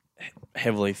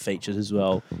heavily featured as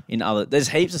well in other. There's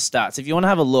heaps of stats. If you want to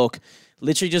have a look,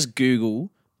 literally just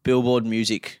Google Billboard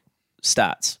music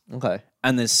stats, Okay.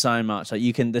 and there's so much.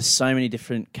 There's so many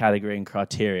different category and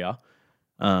criteria.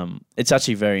 It's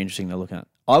actually very interesting to look at.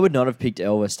 I would not have picked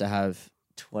Elvis to have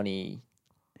 20.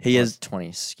 He has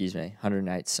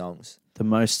 108 songs. the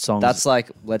most songs. That's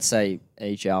let's say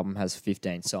each album has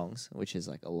 15 songs, which is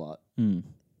a lot.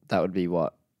 That would be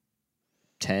what?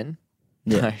 10?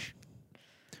 Yeah.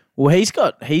 Well, he's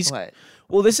Wait.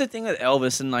 well, this is the thing with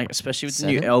Elvis, and especially with the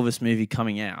new 7? Elvis movie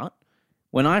coming out.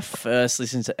 When I first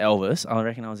listened to Elvis, I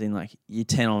reckon I was in year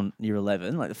 10 or year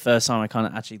 11, the first time I kind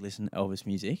of actually listened to Elvis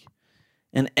music.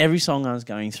 And every song I was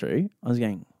going through, I was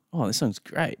going, oh, this song's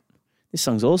great. This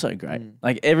song's also great.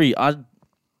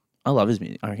 I love his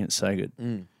music. I reckon it's so good.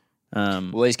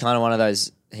 Well, he's kind of one of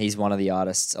those. He's one of the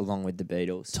artists, along with the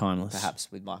Beatles, Timeless.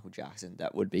 perhaps with Michael Jackson,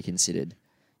 that would be considered,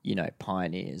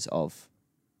 pioneers of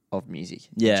music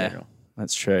in Yeah, general.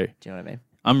 that's true. Do you know what I mean?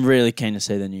 I'm really keen to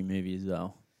see the new movie as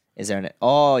well. Is there an?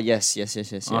 Oh, yes.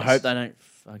 I hope they don't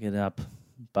fuck it up.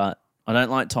 But I don't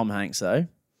like Tom Hanks though,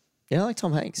 You don't like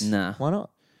Tom Hanks? Nah. Why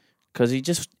not? because he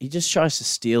just tries to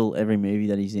steal every movie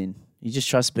that he's in. He just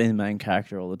tries to be the main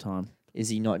character all the time. Is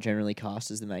he not generally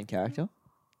cast as the main character?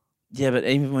 Yeah, but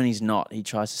even when he's not, he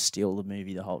tries to steal the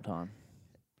movie the whole time.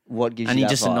 What gives And you he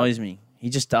that just vibe? annoys me. He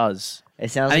just does.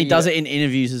 It sounds And like he does it in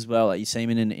interviews as well. You see him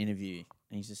in an interview,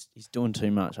 and he's doing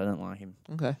too much. I don't like him.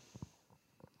 Okay.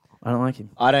 I don't like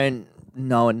him. I don't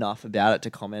know enough about it to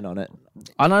comment on it.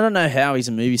 And I don't know how he's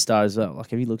a movie star as well.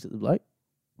 Have you looked at the bloke?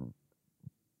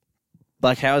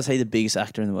 How is he the biggest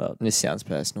actor in the world? This sounds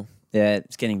personal. Yeah,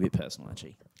 it's getting a bit personal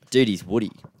actually. Dude, he's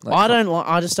Woody. I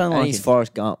just don't and like he's him.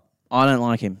 Forrest Gump. I don't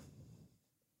like him.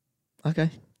 Okay.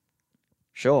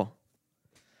 Sure.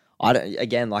 I don't,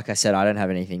 again, like I said, I don't have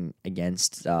anything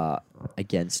against. I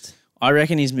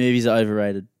reckon his movies are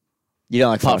overrated. You don't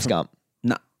like Apart Forrest from- Gump?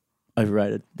 Nah,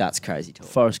 overrated. That's crazy talk.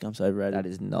 Forrest Gump's overrated. That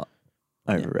is not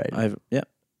overrated. Yeah.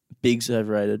 Big's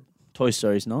overrated. Toy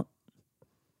Story's not.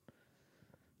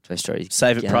 Toy Story.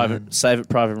 Save it,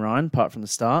 Private Ryan. Apart from the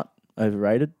start,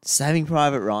 overrated. Saving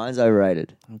Private Ryan's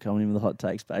overrated. I'm coming in with the hot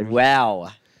takes, baby.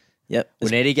 Wow. Yep. We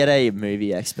need to get a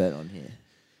movie expert on here.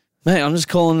 Mate, I'm just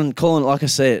calling it like I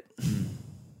see it.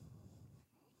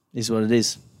 Is what it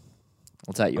is.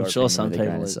 I'll take your I'm sure some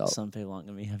opinion with a people, grain of salt. some people aren't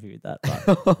going to be happy with that,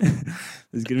 but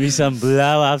there's going to be some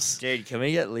blow-ups. Dude, can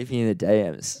we get Lippy in the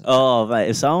DMs? Oh, mate,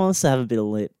 if someone wants to have a bit of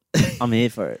lip, I'm here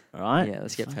for it, all right? Yeah,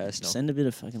 let's get personal. Send a bit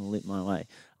of fucking lip my way.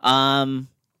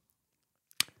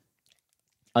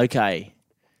 Okay.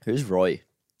 Who's Roy?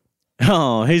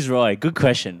 Oh, who's Roy? Good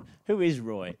question. Who is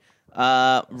Roy?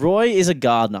 Roy is a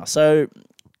gardener. So,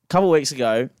 a couple of weeks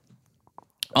ago,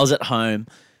 I was at home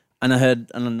and I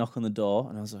heard a knock on the door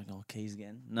and I was like, oh, keys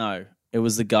again. No, it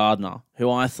was the gardener who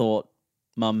I thought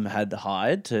Mum had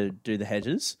hired to do the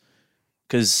hedges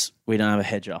because we don't have a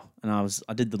hedger. And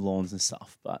I did the lawns and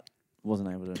stuff, but wasn't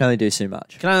able to. Can only do so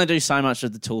much. Can only do so much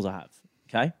with the tools I have.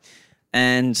 Okay.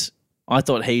 And I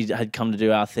thought he had come to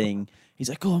do our thing. He's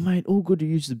like, oh, mate, all good to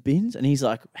use the bins. And he's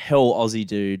like, hell Aussie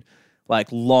dude, like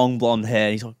long blonde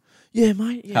hair. He's like, yeah,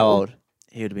 mate. Yeah, How old?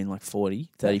 He would have been like 40,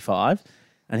 35.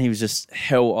 And he was just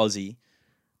hell Aussie.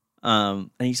 And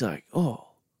he's like, oh,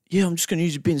 yeah, I'm just going to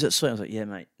use your bins. That's sweet. I was like, yeah,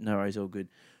 mate, no worries, all good.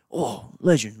 Oh,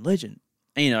 legend.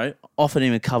 And, offered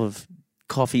him a cup of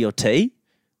coffee or tea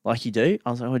like you do.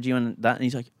 I was like, what do you want that? And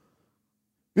he's like,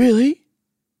 really?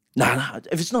 No,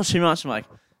 if it's not too much, I'm like,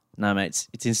 no, mate,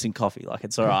 it's instant coffee. Like,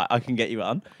 it's all right. I can get you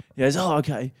one. He goes, oh,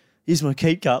 okay. Here's my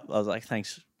keep cup. I was like,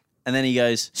 thanks. And then he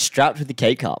goes, Strapped with the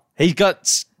key cup. he's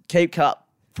got keep cup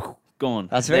gone.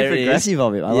 That's very There it is. progressive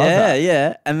of him. I love that.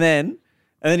 Yeah. And then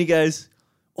he goes,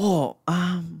 oh,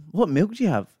 what milk do you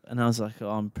have? And I was like, oh,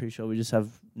 I'm pretty sure we just have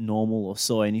normal or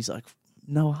soy. And he's like,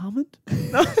 no almond?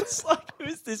 No, it's like,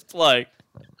 who's this bloke?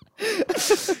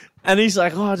 And he's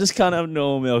like, oh, I just can't have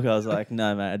normal milk. I was like,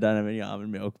 no, mate, I don't have any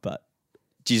almond milk, but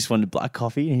do you just want black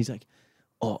coffee? And he's like,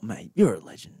 oh, mate, you're a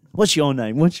legend. What's your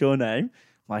name?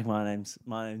 Like, my name's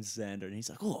Zander. And he's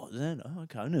like, oh, Zander.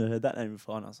 Okay, I've never heard that name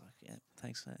before. And I was like, yeah,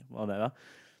 thanks, mate. Whatever.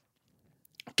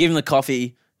 Give him the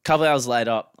coffee. A couple hours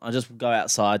later, I just go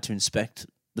outside to inspect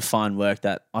the fine work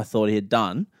that I thought he had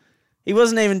done. He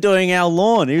wasn't even doing our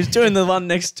lawn. He was doing the one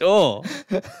next door.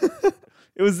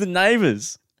 It was the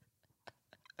neighbours.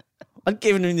 I'd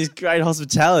given him this great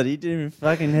hospitality. He didn't even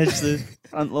fucking hedge the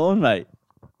front lawn, mate.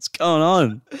 What's going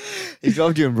on? He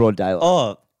dropped you in broad daylight.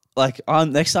 Oh, like,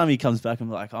 next time he comes back, I'm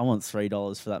like, I want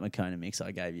 $3 for that Makona mix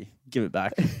I gave you. Give it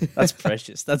back. That's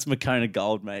precious. That's Makona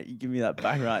gold, mate. You give me that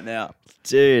back right now.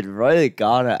 Dude, Roy the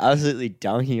Gardener absolutely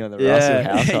dunking on the Russell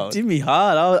household. It did me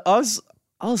hard. I was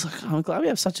like, I'm glad we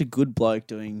have such a good bloke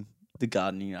doing the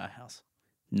gardening in our house.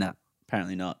 Nah,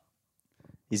 apparently not.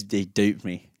 He duped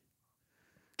me.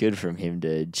 Good from him,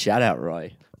 dude. Shout out,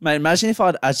 Roy. Mate, imagine if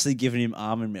I'd actually given him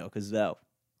almond milk as well.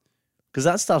 Because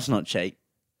that stuff's not cheap.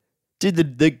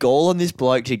 Dude, the goal on this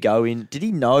bloke to go in, did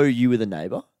he know you were the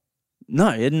neighbour?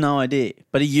 No, he had no idea.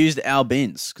 But he used our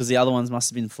bins because the other ones must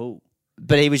have been full.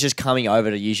 But he was just coming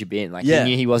over to use your bin. Like, Yeah.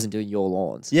 he knew he wasn't doing your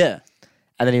lawns. Yeah.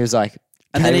 And then he was like...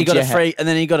 And then he got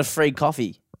 "Came a free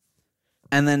coffee.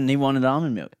 And then he wanted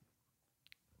almond milk.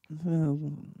 Well,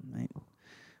 mate.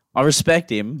 I respect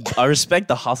him. I respect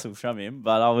the hustle from him,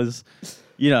 but I was,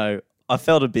 I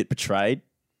felt a bit betrayed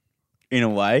in a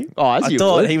way. Oh, as I you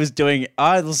thought would. he was doing.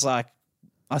 I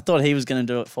thought he was going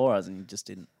to do it for us, and he just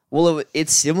didn't. Well,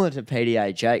 it's similar to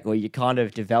PDA Jake, where you kind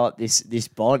of develop this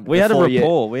bond. We had a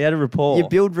before rapport. You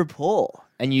build rapport,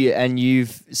 and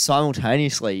you've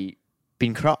simultaneously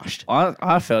been crushed.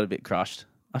 I felt a bit crushed.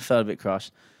 Maybe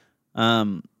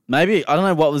I don't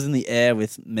know what was in the air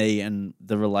with me and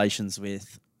the relations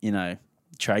with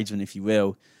tradesmen, if you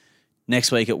will.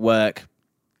 Next week at work,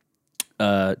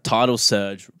 tidal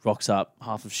surge rocks up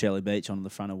half of Shelley Beach onto the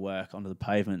front of work, onto the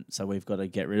pavement, so we've got to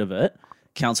get rid of it.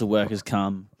 Council workers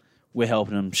come. We're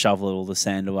helping them shovel all the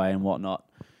sand away and whatnot.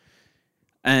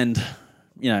 And,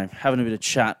 having a bit of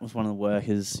chat with one of the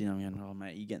workers, going, oh,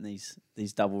 mate, you getting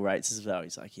these double rates as well?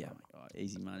 He's like, yeah, oh,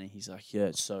 easy money. He's like, yeah,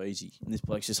 it's so easy. And this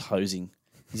bloke's just hosing.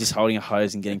 He's just holding a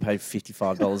hose and getting paid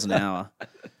 $55 an hour.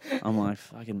 I'm like,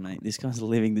 fucking mate, this guy's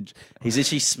living he's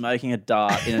literally smoking a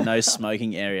dart in a no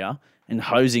smoking area and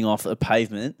hosing off a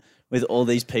pavement with all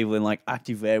these people in like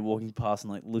active wear walking past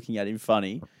and like looking at him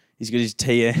funny. He's got his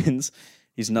TNs,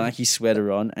 his Nike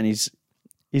sweater on, and his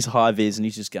high vis, and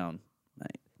he's just going,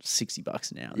 mate,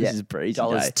 $60 an hour. This is breezy.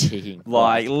 Dollars ticking.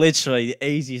 Like literally the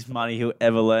easiest money he'll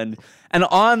ever learn. And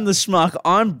I'm the schmuck.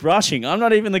 I'm brushing. I'm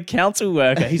not even the council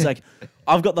worker. He's like,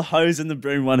 I've got the hose and the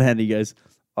broom in one hand. He goes,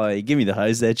 oh, give me the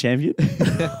hose there, champion.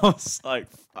 I was like,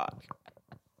 fuck.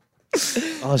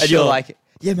 Oh, And you're like,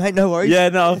 yeah, mate, no worries. yeah,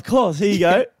 no, of course. Here you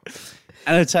go.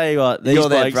 And I tell you what, these You're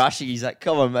there blokes, brushing. He's like,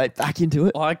 come on, mate, back into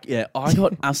it. I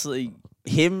got absolutely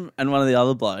him and one of the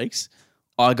other blokes.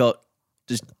 I got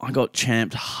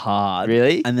champed hard.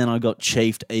 Really? And then I got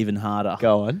chiefed even harder.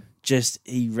 Go on.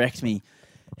 He wrecked me.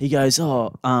 He goes,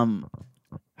 oh,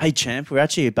 hey champ, we're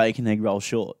actually a bacon egg roll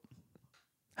short.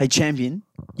 Hey champion,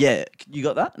 yeah, you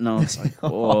got that? And I was like,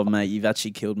 oh mate, you've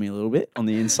actually killed me a little bit on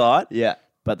the inside. Yeah.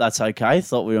 But that's okay.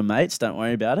 Thought we were mates. Don't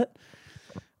worry about it.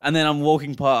 And then I'm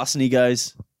walking past, and he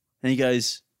goes,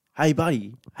 hey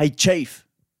buddy, hey chief.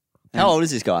 How old is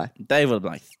this guy? They were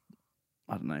like,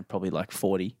 I don't know, probably like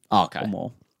 40 Oh, okay. or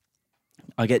more.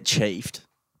 I get chiefed,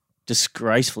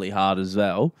 disgracefully hard as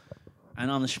well.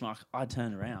 And I'm the schmuck. I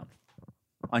turn around.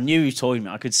 I knew he was talking to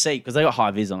me. I could see, because they got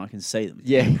high vis on, I can see them.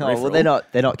 Yeah. Oh, well, they're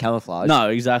not camouflaged. No,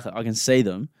 exactly. I can see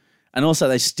them. And also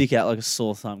they stick out like a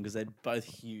sore thumb because they're both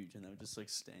huge and they were just like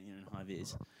standing in high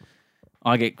vis.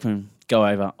 I go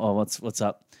over. Oh, what's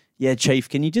up? Yeah, chief,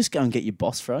 can you just go and get your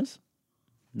boss froze?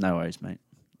 No worries, mate.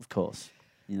 Of course.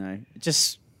 You know,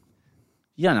 just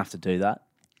you don't have to do that.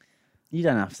 You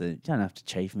don't have to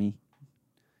chief me.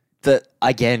 But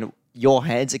again, your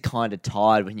hands are kind of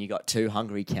tied when you got two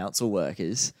hungry council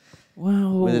workers.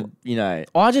 Well,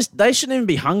 They shouldn't even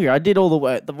be hungry. I did all the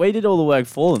work. We did all the work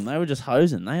for them. They were just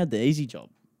hosing. They had the easy job.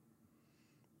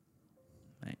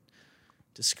 Mate,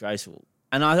 disgraceful.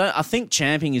 And I think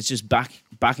champing is just back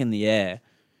in the air,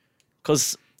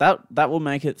 because that will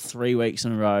make it 3 weeks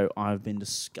in a row I've been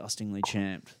disgustingly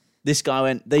champed. This guy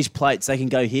went, these plates, they can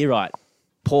go here, right?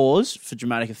 Pause for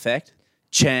dramatic effect.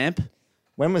 Champ.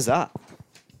 When was that?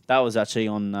 That was actually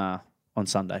on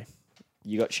Sunday.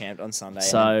 You got champed on Sunday.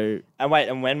 So wait,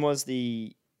 and when was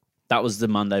the... That was the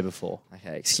Monday before.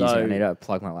 Okay, excuse me. I need to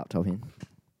plug my laptop in.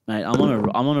 Mate, I'm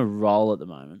on a roll at the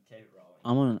moment. Keep rolling.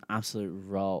 I'm on an absolute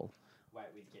roll. Wait,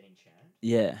 with getting champed?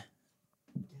 Yeah.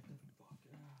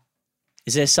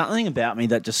 Is there something about me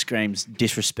that just screams,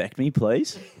 disrespect me,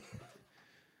 please?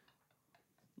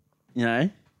 You know?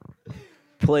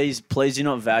 Please do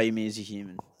not value me as a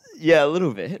human. Yeah, a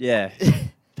little bit. Yeah.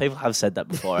 People have said that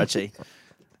before, actually.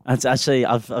 It's actually,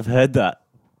 I've heard that.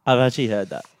 I've actually heard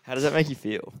that. How does that make you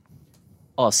feel?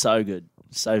 Oh, so good.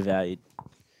 So valued.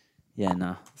 Yeah,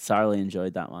 no. Thoroughly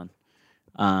enjoyed that one.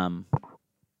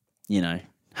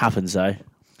 Happens though.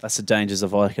 That's the dangers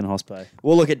of working hospo.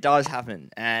 Well, look, it does happen.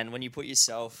 And when you put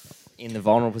yourself in the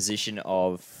vulnerable position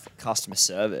of customer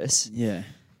service, Yeah.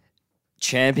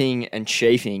 champing and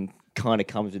chiefing kind of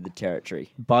comes with the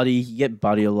territory. Buddy, you get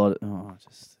buddy a lot.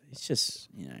 It's just,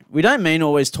 we don't mean to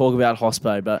always talk about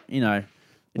hospo, but,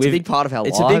 It's a big part of our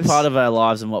lives. It's a big part of our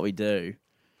lives and what we do.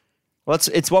 Well,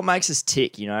 it's what makes us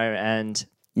tick, and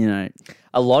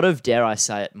a lot of, dare I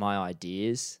say it, my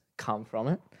ideas come from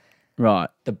it. Right.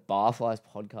 The Barflies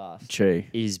podcast True.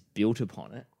 is built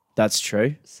upon it. That's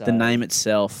true. So- The name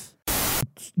itself. Do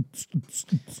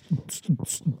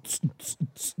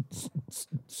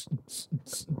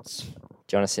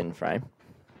you want to sit in frame?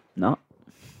 No.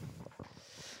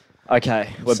 Okay,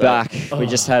 we're back. We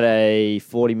just had a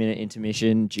 40-minute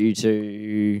intermission due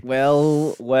to...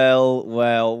 Well.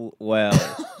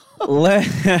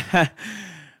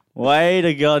 Wait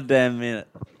a goddamn minute.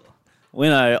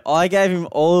 I gave him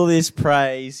all this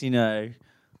praise,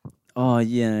 Oh,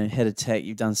 head of tech,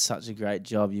 you've done such a great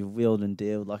job. You've wheeled and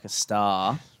dealed like a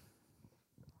star.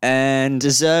 And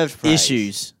Deserved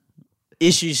praise.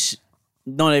 Issues,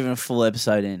 not even a full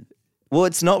episode in. Well,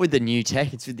 it's not with the new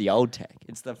tech, it's with the old tech.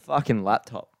 It's the fucking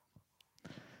laptop.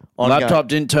 Laptop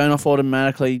didn't turn off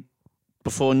automatically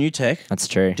before new tech. That's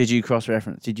true. Did you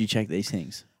cross-reference? Did you check these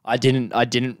things? I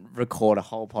didn't record a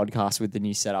whole podcast with the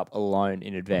new setup alone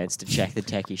in advance to check the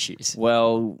tech issues.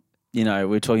 Well,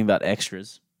 we're talking about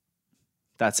extras.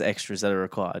 That's extras that are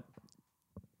required.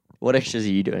 What extras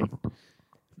are you doing?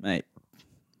 Mate,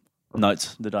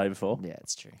 notes the day before. Yeah,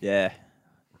 it's true. Yeah.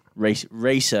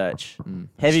 Research.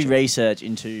 Heavy research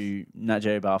into Nat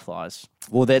Geo barflies.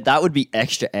 Well, that would be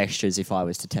extra extras if I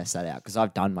was to test that out, because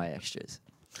I've done my extras.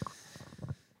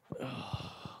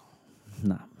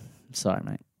 No. Sorry,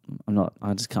 mate. I'm not.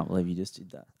 I just can't believe you just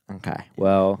did that. Okay,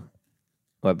 well,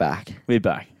 we're back. We're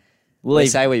back. We'll We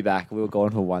leave say we back. We were gone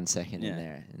for 1 second Yeah.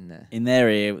 in there. in their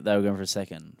ear. They were going for a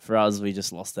second. For us, we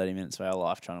just lost 30 minutes of our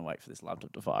life trying to wait for this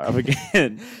laptop to fire up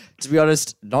again. To be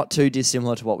honest, not too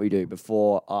dissimilar to what we do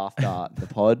before, after the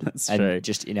pod, That's and true.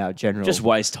 just in our general. Just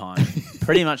waste time.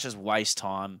 Pretty much just waste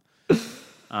time.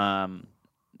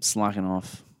 Slacking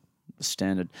off.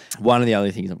 Standard. one of the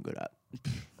only things I'm good at.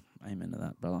 Amen to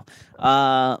that, brother.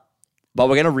 But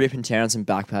we're gonna rip and tear on some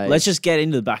back page. Let's just get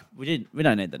into the back. We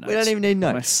don't need the notes. We don't even need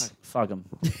notes. Fuck them.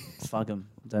 Fuck them.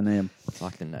 Don't need them.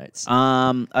 Fuck the notes.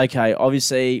 Okay,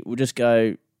 obviously, we'll just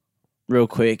go real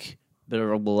quick. Bit of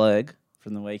a leg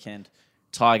from the weekend.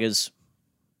 Tigers,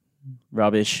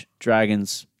 rubbish.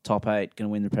 Dragons, top 8, going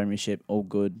to win the premiership. All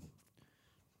good.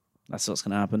 That's what's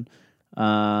going to happen.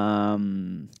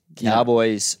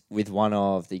 Cowboys with one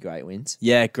of the great wins,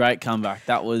 Yeah, great comeback.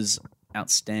 That was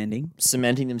outstanding.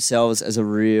 cementing themselves as a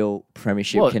real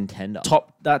premiership What? contender.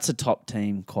 That's a top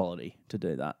team quality to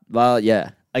do that. Well, yeah.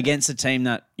 Against a team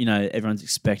that, everyone's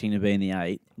expecting to be in the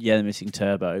 8. Yeah, they're missing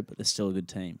Turbo, but they're still a good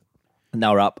team. And they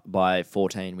were up by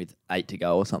 14 with 8 to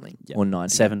go or something. Yeah. Or 9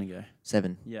 to 7 to go. go.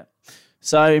 7. Yeah.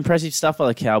 So impressive stuff by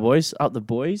the Cowboys. Up the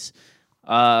boys.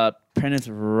 Penrith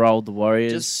rolled the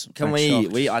Warriors. Just can I'm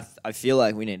we shocked. I feel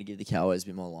like we need to give the Cowboys a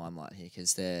bit more limelight here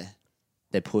because they're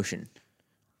pushing.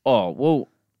 Oh, well,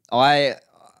 I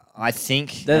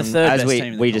think They're the third as best we, team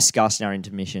in the we comp. discussed in our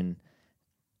intermission,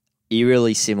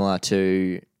 eerily similar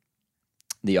to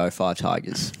the 05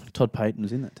 Tigers. Todd Payton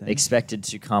was in that team. Expected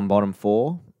to come bottom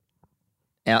 4.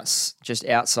 Just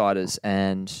outsiders,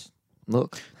 and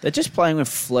look. They're just playing with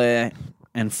flair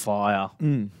and fire,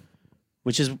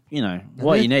 which is, what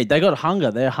they- you need. They got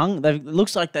hunger. It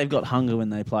looks like they've got hunger when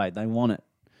they played. They want it.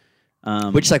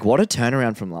 Which, what a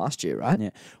turnaround from last year, right? Yeah.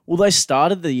 Well, they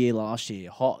started the year last year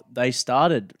hot. They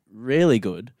started really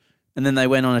good, and then they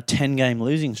went on a 10-game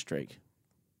losing streak.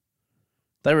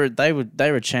 They were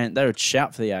a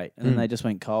shout for the 8, and then they just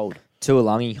went cold.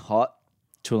 Tuolungi hot.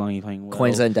 Tuolungi playing well.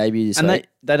 Queensland debut this and week.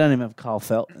 they don't even have Kyle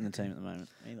Felt in the team at the moment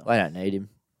either. They don't need him.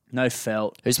 No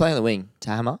Felt. Who's playing the wing?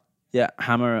 Tahama? Yeah,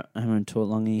 Hammer and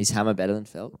Tuolungi. Is Hammer better than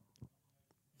Felt?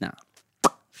 Nah.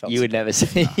 You would never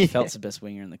say. Felt's the best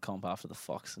winger in the comp after the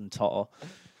Fox and Toto.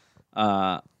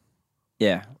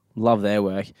 Yeah, love their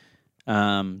work.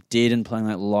 Dearden playing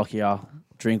like Lockyer.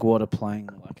 Drinkwater playing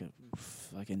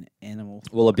like an animal.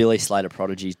 Well, a Billy Slater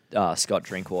prodigy, Scott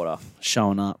Drinkwater.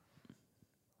 Showing up.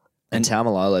 And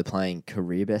Tamalolo playing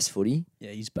career best footy.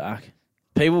 Yeah, he's back.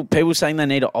 People saying they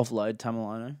need to offload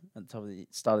Tamalolo at the top of the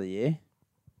start of the year.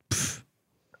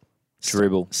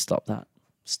 Dribble. Stop that.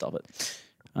 Stop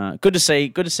it. Good to see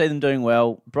them doing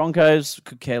well. Broncos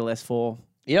could care less for.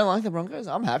 You don't like the Broncos?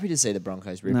 I'm happy to see the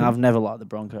Broncos ripping. No, I've never liked the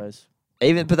Broncos.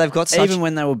 But they've got such... Even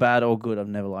when they were bad or good, I've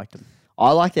never liked them.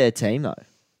 I like their team, though.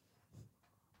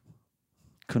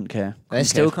 Couldn't care. They're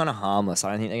still kind of harmless.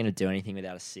 I don't think they're going to do anything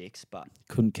without a 6, but...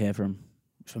 Couldn't care for them,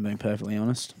 if I'm being perfectly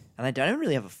honest. And they don't even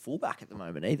really have a fullback at the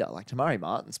moment either. Like, Tamari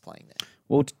Martin's playing there.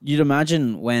 Well, you'd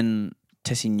imagine when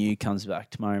Tessie New comes back,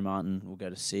 Tamari Martin will go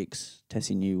to 6.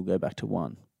 Tessie New will go back to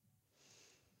 1.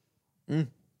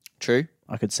 True.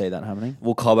 I could see that happening.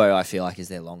 Well, Cobbo, I feel like, is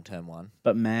their long-term one.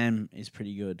 But Man is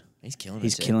pretty good. He's killing it.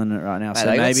 He's too. killing it right now. Mate, So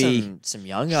they maybe... got some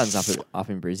young guns up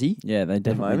in Brizzy. Yeah, they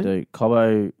definitely moment. do.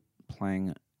 Cobbo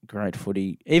playing great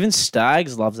footy. Even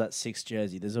Stags loves that 6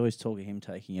 jersey. There's always talk of him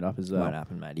taking it up as well. Won't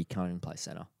happen, mate. He can't even play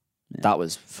centre. Yeah. That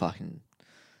was fucking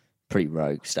pretty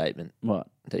rogue statement What?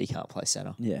 that he can't play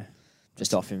centre. Yeah.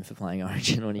 Just off him for playing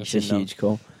Origin when he It's a shouldn't huge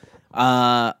call.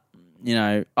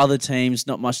 Other teams,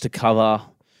 not much to cover.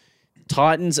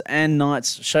 Titans and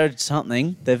Knights showed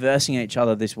something. They're versing each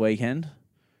other this weekend.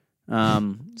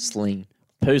 Sling.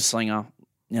 Poo Slinger,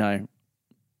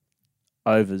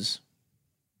 overs.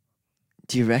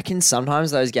 Do you reckon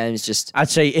sometimes those games just...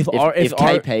 Actually, if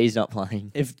KP's not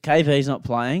playing... if KP's not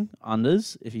playing,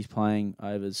 unders. If he's playing,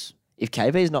 overs. If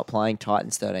KP's not playing,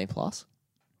 Titans 13 plus,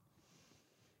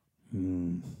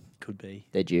 Could be.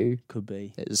 they're due. Could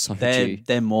be. They're so due.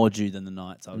 They're more due than the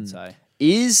Knights, I would say.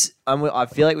 I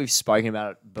feel like we've spoken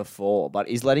about it before, but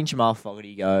is letting Jamal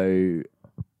Fogarty go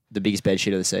the biggest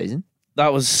bedsheet of the season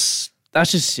That's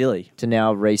just silly. to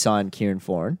now re-sign Kieran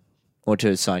Foran or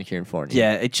to sign Kieran Foran?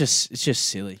 Yeah, it's just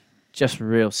silly. Just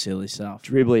real silly stuff.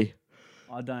 Dribbly.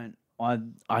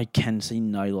 I can see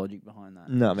no logic behind that.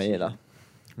 No, me either.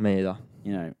 Me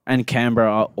either. And Canberra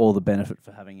are all the benefit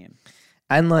for having him.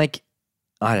 And I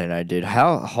don't know, dude.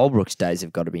 Holbrook's days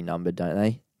have got to be numbered, don't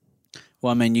they?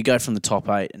 Well, I mean, you go from the top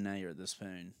 8 and now you're at the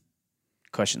spoon.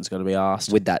 Question's got to be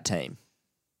asked. With that team,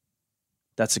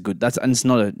 And it's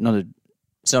not a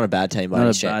it's not a bad team by not any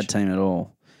a stretch. bad team at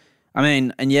all. I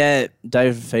mean, and yeah,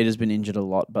 David Fifita's been injured a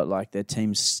lot, but like their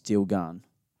team's still gone.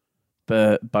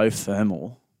 But Bo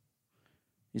Fermor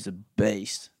is a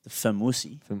beast. The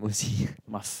Fermusi.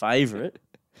 My favourite.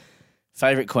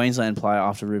 Favourite Queensland player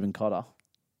after Ruben Cotter.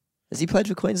 Has he played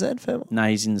for Queensland, Fermor? No,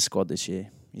 he's in the squad this year.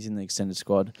 He's in the extended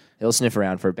squad. He'll sniff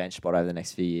around for a bench spot over the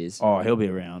next few years. Oh, he'll be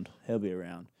around.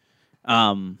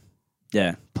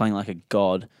 Yeah, playing like a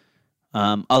god.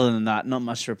 Other than that, not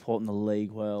much to report in the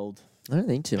league world. I don't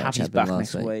think too much Pappy's happened back last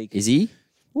next week. week. Is he?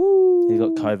 Woo. He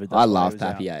got COVID. I love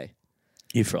Pappy, eh?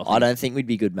 You frothy. I don't think we'd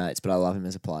be good mates, but I love him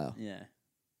as a player. Yeah.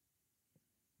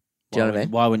 Do you know what I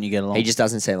mean? Why wouldn't you get along? He just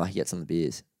doesn't seem like he gets on the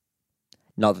beers.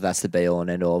 Not that that's the be all and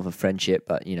end all of a friendship,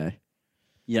 but you know,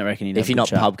 You don't reckon he'd if have a you're good not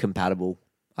chat? pub compatible,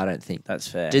 I don't think. That's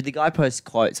fair. Did the guy post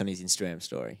quotes on his Instagram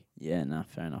story? Yeah, no,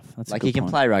 fair enough. That's a Like good he can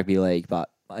point. play rugby league, but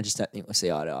I just don't think we'll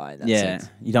see eye to eye in that Yeah, sense.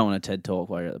 you don't want a TED talk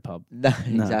while you're at the pub. No,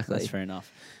 No, exactly. That's fair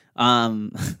enough.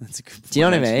 That's a good point. Do you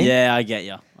know what I mean? Yeah, I get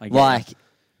you. Like,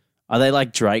 Are they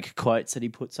like Drake quotes that he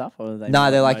puts up, or are they? no,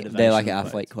 they're like motivational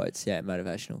athlete quotes. Yeah,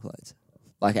 motivational quotes.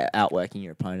 Like outworking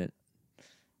your opponent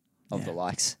of the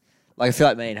likes. Like I feel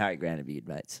like me and Harry Grant would be good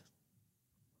mates.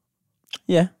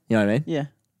 Yeah, You know what I mean? yeah.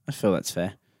 I feel that's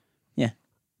fair.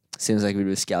 Seems like a bit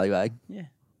of a scallywag. Yeah,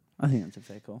 I think that's a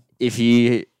fair call. If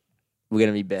you were going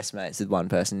to be best mates with one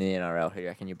person in the NRL, who do you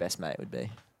reckon your best mate would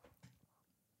be?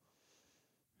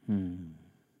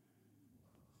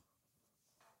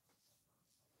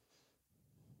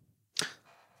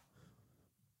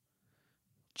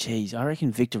 Jeez, I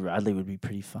reckon Victor Radley would be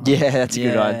pretty fun. Yeah, that's a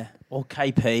good one. Or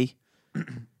KP.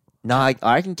 No, I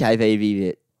reckon KV would be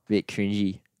a bit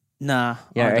cringy. Nah,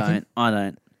 Yeah, I I reckon? don't. I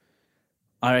don't.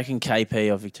 I reckon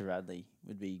KP or Victor Radley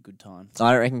would be a good time.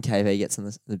 I don't reckon KV gets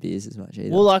on the beers as much either.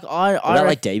 Well, like I what about reckon,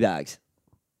 like D-bags?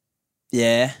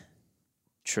 yeah,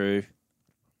 true.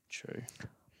 Victor.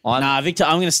 I'm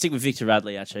going to stick with Victor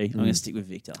Radley. Actually, I'm going to stick with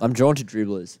Victor. I'm drawn to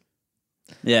dribblers,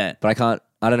 Yeah, but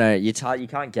I don't know. You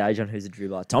can't gauge on who's a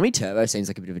dribbler. Tommy Turbo seems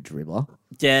like a bit of a dribbler.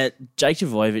 yeah. Jake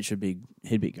Javojevic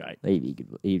he'd be great. He'd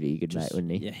be a good mate,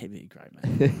 wouldn't he? Yeah, he'd be a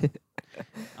great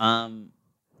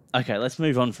mate. Okay, let's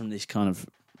move on from this kind of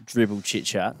dribble chit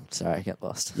chat. Sorry, I get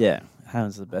lost. Yeah,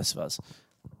 happens to the best of us.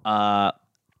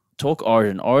 Talk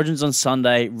Origin. Origin's on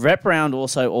Sunday. Rep round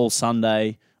also all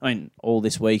Sunday. I mean, all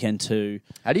this weekend too.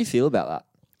 How do you feel about that?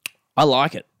 I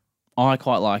like it. I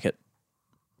quite like it.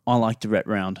 I like the rep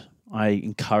round. I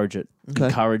encourage it. Okay.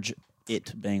 Encourage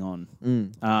it being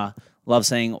on. Love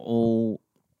seeing the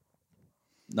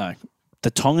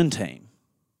Tongan team.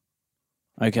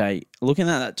 Okay, looking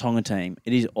at that Tonga team,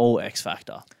 it is all X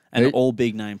Factor and Who- all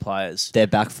big name players. Their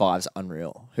back five's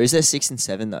unreal. Who's their 6 and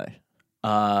 7 though?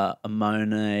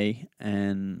 Amone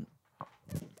and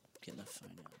get the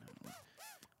phone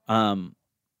out.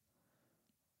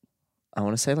 I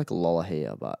want to say like Lola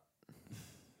here, but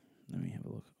Let me have a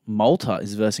look. Malta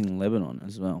is versing Lebanon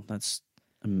as well. That's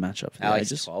a matchup for the Alex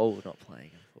ages. 12 not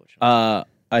playing, unfortunately.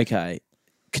 Okay.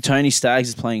 Katoni Staggs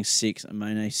is playing 6,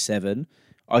 Amone 7.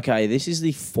 Okay, this is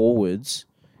the forwards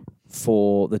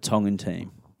for the Tongan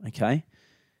team. Okay.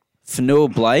 Fanua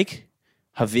Blake,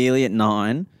 Havili at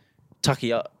 9,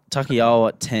 Takiao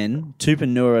at 10,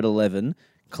 Tupanua at 11,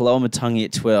 Kaloa Matangi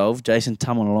at 12, Jason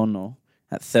Tamalolo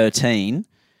at 13.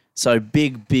 So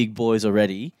big boys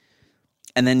already.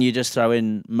 And then you just throw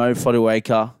in Mo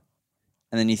Fotuaika,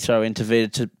 and then you throw in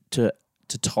Tavita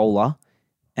to Tola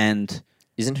and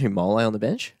Isn't Humole on the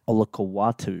bench?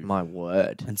 Olakawatu My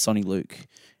word. and Sonny Luke.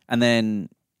 And then,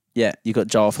 yeah, you got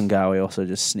Joel Fungawi also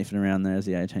just sniffing around there as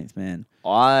the 18th man.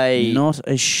 Not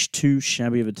too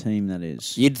shabby of a team, that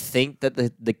is. You'd think that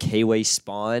the Kiwi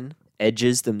spine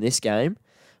edges them this game,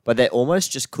 but there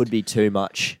almost just could be too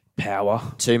much Power.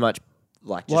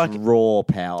 like raw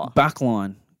power.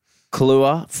 Backline.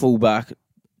 Kalua, fullback.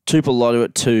 Tupalotu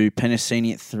at 2.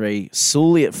 Penasini at 3.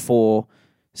 Sully at 4.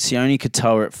 Sione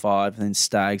Katoa at 5. And then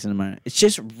Staggs in a moment. It's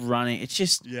just running. It's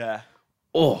just... Yeah.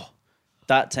 Oh,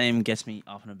 that team gets me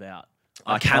up and about.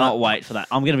 I can't- cannot wait for that.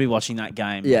 I'm going to be watching that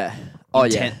game. Yeah. Oh,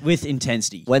 yeah. With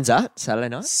intensity. When's that? Saturday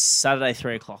night? Saturday,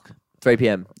 3 o'clock. 3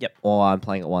 p.m. Yep. Or I'm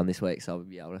playing at 1 this week, so I'll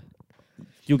be able to...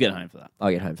 You'll get home for that.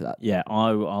 I'll get home for that. Yeah,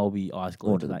 I'll be eyes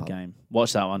glued Order to the that pub. game.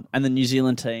 Watch that one. And the New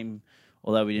Zealand team,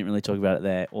 although we didn't really talk about it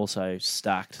there, also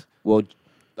stacked. Well,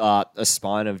 a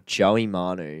spine of Joey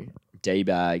Manu,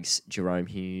 D-Bags, Jerome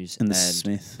Hughes, And the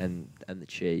Smith. and the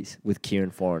Cheese, with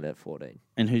Kieran Foran at 14.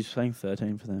 And who's playing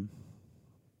 13 for them?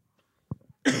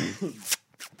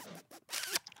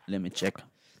 Let me check.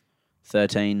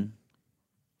 13.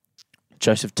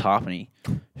 Joseph Tarpany,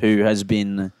 who has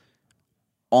been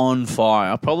on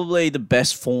fire. Probably the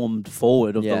best formed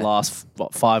forward of Yeah. the last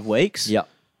 5 weeks. Yep.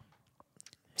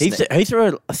 He threw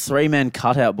a 3-man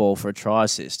cutout ball for a try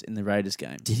assist in the Raiders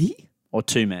game. Did he? Or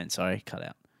 2-man, sorry,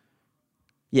 cutout.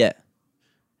 Yeah.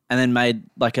 And then made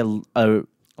like a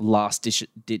last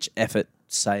ditch effort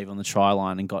save on the try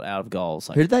line and got out of goals.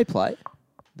 Like Who did they play?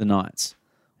 the Knights.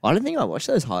 I don't think I watched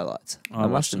those highlights. I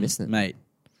must have missed them. Mate,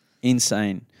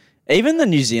 insane. Even the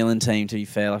New Zealand team, to be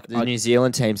fair. Like The New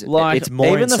Zealand teams, like, it's more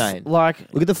even insane. Look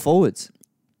at the forwards.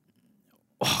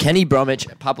 Kenny Bromwich,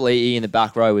 Papali'i in the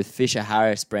back row with Fisher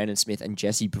Harris, Brandon Smith, and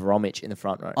Jesse Bromwich in the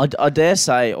front row. I dare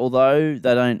say, although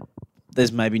they don't,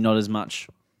 there's maybe not as much.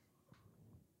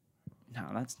 No,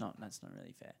 that's not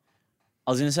really fair.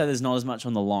 I was going to say there's not as much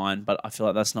on the line, but I feel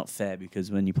like that's not fair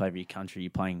because when you play for your country, you're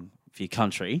playing for your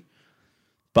country.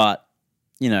 But,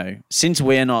 you know, since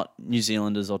we're not New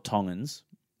Zealanders or Tongans,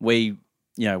 we're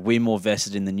more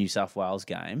vested in the New South Wales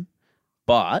game.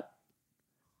 But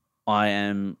I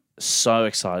am so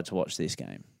excited to watch this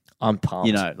game. I'm pumped.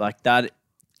 You know, like that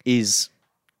is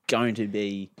going to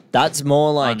be That's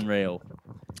more like unreal.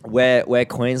 where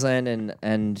Queensland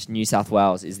and New South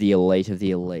Wales is the elite of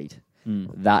the elite.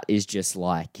 That is just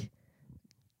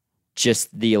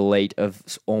the elite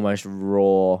of almost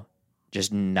raw,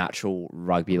 just natural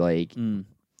rugby league.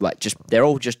 Like they're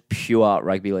all just pure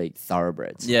rugby league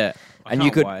thoroughbreds. Yeah. And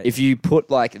you could, if you put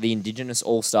like the Indigenous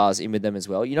All-Stars in with them as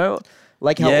well, you know,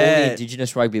 like how all the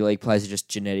Indigenous rugby league players are just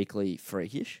genetically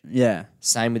freakish. Yeah.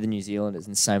 Same with the New Zealanders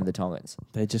and same with the Tongans.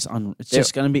 They're just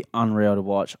just going to be unreal to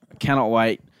watch. I cannot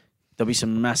wait. There'll be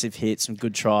some massive hits, some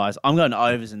good tries. I'm going to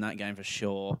overs in that game for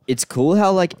sure. It's cool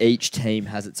how like each team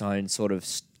has its own sort of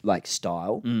like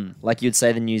style. Like you'd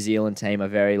say the New Zealand team are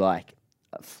very like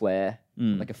a flair,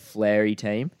 like a flary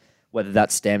team. Whether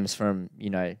that stems from, you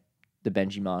know, the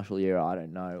Benji Marshall era, I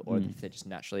don't know, or if they're just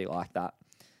naturally like that.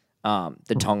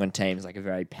 The Tongan team is like a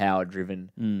very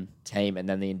power-driven team, and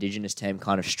then the Indigenous team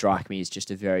kind of strike me as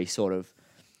just a very sort of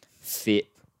fit,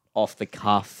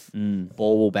 off-the-cuff,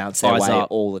 ball will bounce their way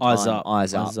all the time.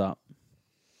 Eyes up.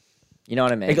 You know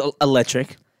what I mean?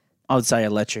 Electric. I would say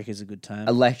electric is a good term.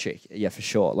 Electric, yeah, for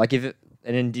sure. Like if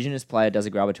an Indigenous player does a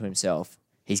grubber to himself,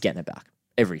 he's getting it back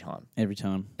every time. Every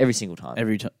time. Every single time.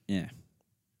 Every time, yeah.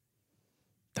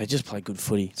 They just play good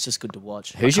footy. It's just good to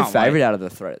watch. Who's your favourite out of the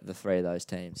three of those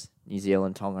teams? New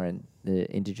Zealand, Tonga, and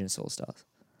the Indigenous All-Stars.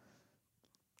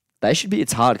 They should be.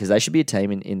 It's hard because they should be a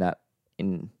team in that.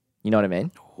 You know what I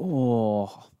mean?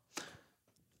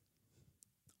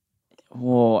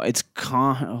 It's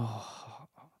kind. Oh.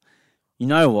 You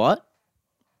know what?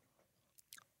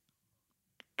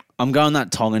 I'm going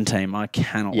that Tongan team. I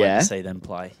cannot wait to see them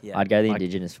play. Yeah, I'd go the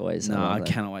Indigenous boys. No, I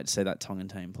cannot wait to see that Tongan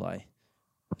team play.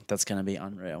 That's going to be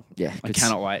unreal. Yeah, I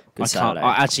cannot wait.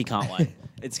 I actually can't wait.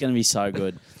 It's going to be so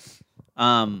good.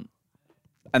 And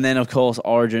then of course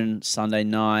Origin Sunday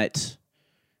night.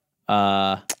 You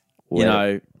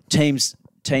know, team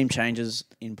changes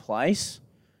in place.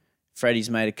 Freddie's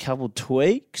made a couple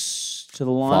tweaks to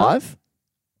the lineup. 5?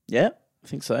 Yeah, I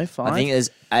think so. 5. I think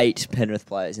there's 8 Penrith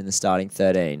players in the starting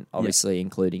 13, obviously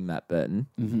including Matt Burton.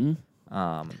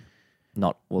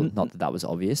 Not that was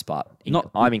obvious, but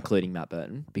I'm including Matt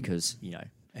Burton because, you know,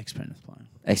 ex-Penrith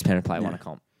player. Won a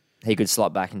comp. He could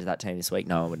slot back into that team this week.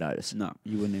 No one would notice. No,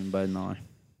 you wouldn't even bat an eye.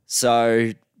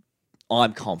 So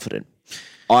I'm confident.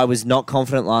 I was not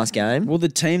confident last game. Well, the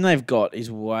team they've got is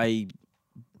way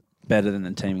better than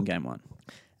the team in game 1.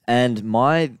 And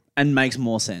makes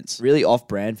more sense. Really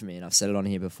off-brand for me, and I've said it on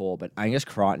here before, but Angus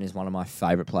Crichton is one of my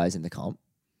favourite players in the comp.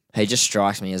 He just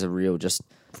strikes me as a real just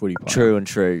footy player.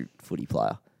 true footy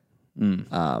player.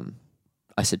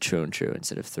 I said true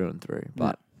instead of through and through,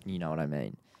 but you know what I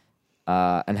mean.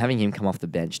 And having him come off the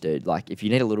bench, dude, like if you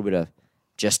need a little bit of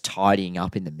just tidying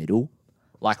up in the middle,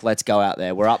 like let's go out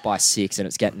there. We're up by 6 and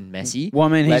it's getting messy. Well,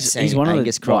 I mean, he's one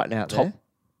Angus of the Crichton out there.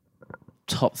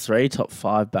 Top 3, top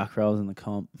 5 back rows in the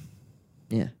comp.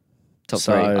 Yeah. Top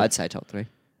 3. I'd say top 3.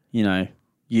 You know,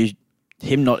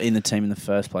 him not in the team in the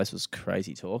first place was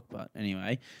crazy talk, but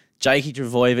anyway. Jakey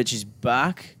Travojevic is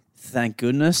back. Thank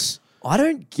goodness. I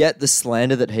don't get the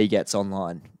slander that he gets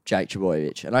online, Jake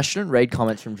Trebojevic. And I shouldn't read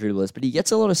comments from dribblers, but he gets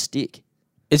a lot of stick.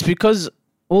 It's because,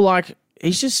 well, like,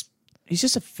 he's just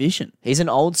efficient. He's an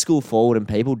old school forward and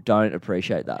people don't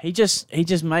appreciate that. He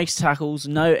just makes tackles,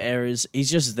 no errors. He's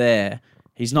just there.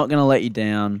 He's not going to let you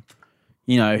down.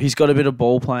 You know, he's got a bit of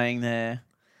ball playing there.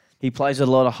 He plays with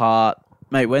a lot of heart.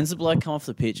 Mate, when's the bloke come off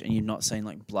the pitch and you've not seen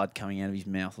like blood coming out of his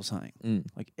mouth or something?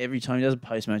 Like every time he does a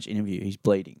post-match interview, he's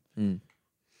bleeding.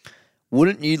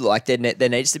 Wouldn't you like there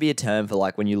needs to be a term for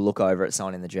like when you look over at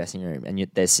someone in the dressing room and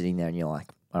they're sitting there and you're like,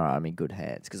 all right, I'm in good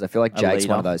hands. Because I feel like Jake's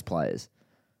one of those players.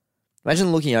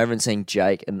 Imagine looking over and seeing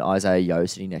Jake and Isaiah Yeo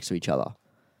sitting next to each other.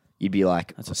 You'd be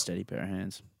like... That's a steady pair of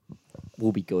hands.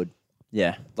 will be good.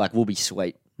 Yeah. Like, will be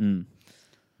sweet. Mm.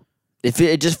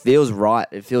 It just feels right.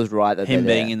 It feels right that Him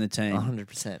they're being there. in the team.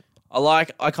 100%.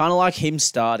 I kind of like him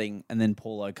starting and then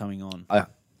Paulo coming on.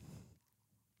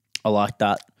 I like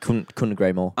that. couldn't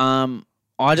agree more.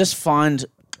 I just find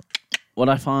what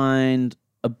I find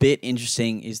a bit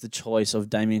interesting is the choice of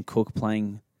Damien Cook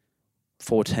playing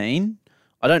 14.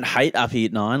 I don't hate Appy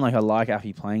at 9. Like, I like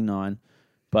Appy playing 9.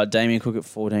 But Damien Cook at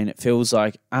 14, it feels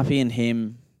like Appy and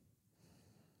him,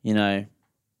 you know,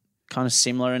 kind of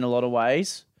similar in a lot of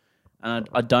ways. And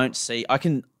I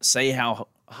can see how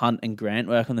Hunt and Grant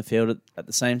work on the field at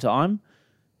the same time,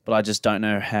 but I just don't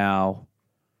know how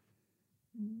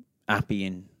Appy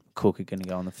and Cook are going to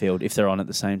go on the field if they're on at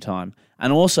the same time.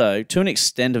 And also, to an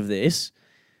extent of this,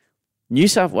 New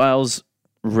South Wales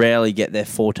rarely get their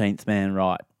 14th man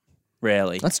right.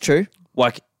 Rarely. That's true.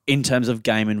 Like, in terms of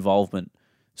game involvement.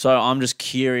 So I'm just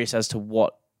curious as to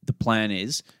what the plan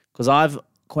is, because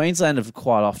Queensland have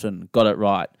quite often got it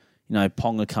right. You know,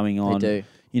 Ponga coming on. They do.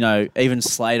 You know, even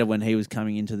Slater when he was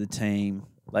coming into the team,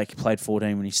 like he played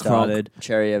 14 when he started. Cronk,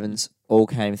 Cherry Evans all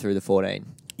came through the 14.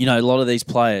 You know, a lot of these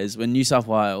players, when New South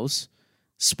Wales,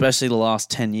 especially the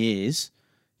last 10 years,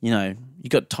 you know, you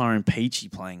got Tyrone Peachy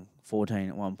playing 14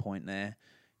 at one point there.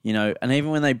 You know, and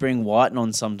even when they bring Whiten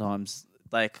on sometimes,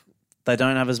 like, they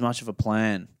don't have as much of a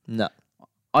plan. No.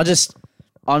 I'm just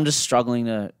struggling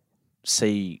to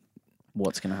see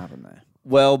what's going to happen there.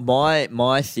 Well,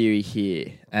 my theory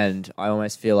here, and I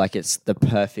almost feel like it's the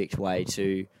perfect way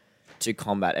to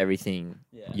combat everything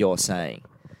you're saying,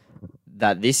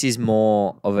 that this is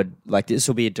more of this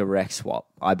will be a direct swap,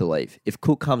 I believe. If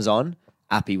Cook comes on,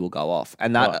 Appy will go off.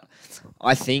 And that, Right.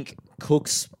 I think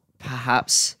Cook's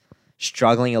perhaps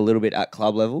struggling a little bit at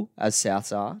club level, as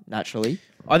Souths are, naturally.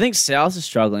 I think South is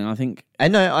struggling. I think I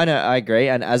know, I agree.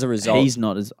 And as a result, he's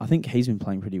not as. I think he's been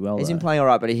playing pretty well. he's been playing all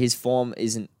right, but his form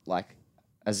isn't like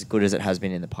as good as it has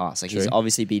been in the past. Like, he's True.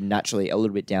 obviously been naturally a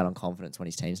little bit down on confidence when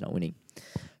his team's not winning.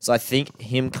 So I think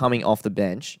him coming off the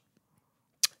bench,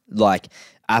 like,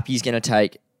 Appy's going to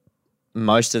take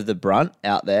most of the brunt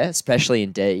out there, especially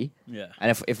in D. Yeah.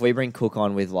 And if we bring Cook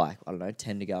on with, like, I don't know,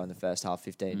 10 to go in the first half,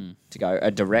 15 to go,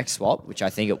 a direct swap, which I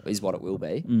think is what it will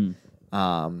be,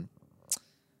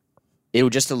 it'll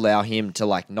just allow him to,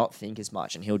 like, not think as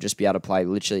much, and he'll just be able to play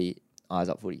literally eyes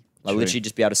up footy. Like, True. literally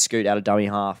just be able to scoot out of dummy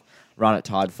half, run it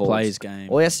tied forwards. Play his game.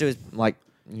 All he has to do is, like,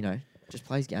 you know, just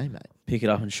play his game, mate. Pick it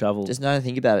up and shovel. Just don't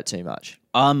think about it too much.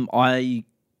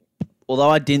 Although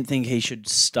I didn't think he should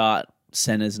start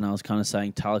centres, and I was kind of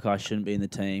saying Talakai shouldn't be in the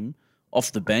team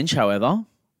off the bench. However,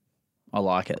 I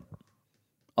like it.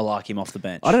 I like him off the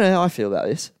bench. I don't know how I feel about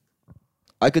this.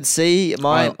 I could see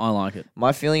I like it.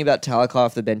 my feeling about Talakai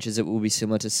off the bench is it will be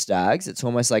similar to Stags. It's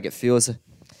almost like it feels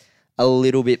a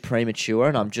little bit premature,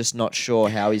 and I'm just not sure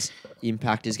how his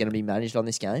impact is going to be managed on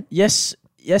this game. Yes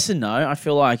and no. I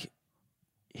feel like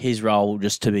his role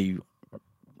just to be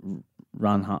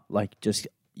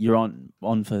you're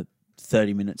on for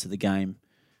 30 minutes of the game.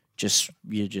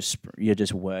 You're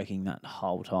just working that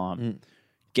whole time.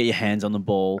 Get your hands on the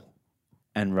ball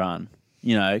and run.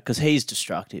 You know, because he's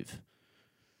destructive.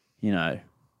 You know,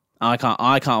 I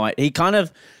can't wait. He kind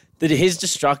of his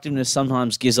destructiveness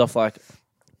sometimes gives off, like,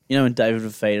 you know, when David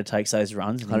Fafita takes those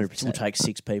runs and 100%. he'll take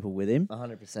 6 people with him.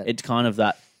 100%. It's kind of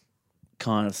that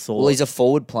kind of thought. Well, he's a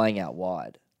forward playing out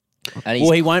wide. And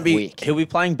he's he won't quick. be. He'll be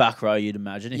playing back row, you'd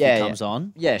imagine, if he comes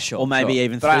on. Yeah, sure. Or maybe sure.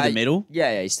 even But through the middle.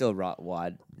 Yeah, he's still right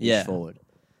wide. Yeah. Forward.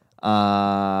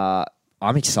 I'm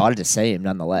excited to see him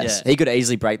nonetheless. Yeah. He could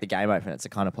easily break the game open. It's the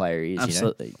kind of player he is.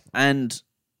 Absolutely. You know? And,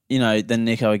 you know, then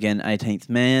Nico again, 18th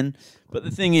man. But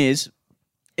the thing is,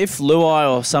 if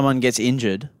Luai or someone gets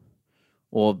injured,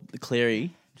 or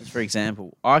Cleary, just for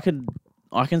example, I can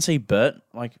see Burt,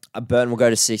 like, Burton will go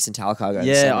to 6 and Talakai go to 7.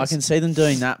 yeah, I can see them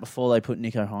doing that before they put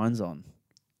Nico Hines on,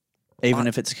 even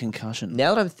if it's a concussion.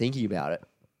 Now that I'm thinking about it,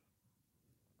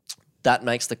 that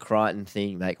makes the Crichton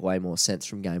thing make way more sense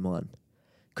from game 1.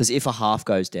 Because if a half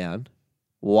goes down,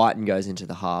 Whiten goes into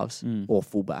the halves or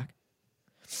fullback,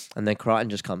 and then Crichton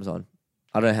just comes on.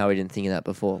 I don't know how we didn't think of that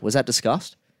before. Was that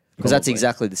discussed? Because that's Probably.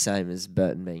 exactly the same as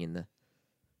Burton being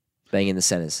in the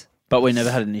centres. But we never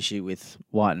had an issue with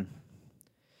Whiten.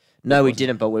 No, we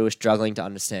didn't, but we were struggling to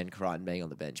understand Crichton being on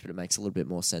the bench, but it makes a little bit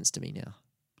more sense to me now.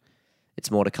 It's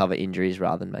more to cover injuries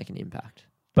rather than make an impact.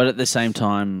 But at the same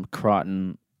time,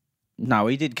 Crichton... No,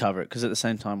 he did cover it, because at the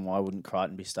same time, why wouldn't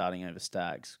Crichton be starting over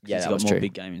Stags? Yeah, he's that got was more true.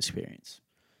 big game experience.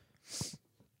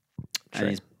 True. And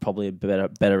he's probably a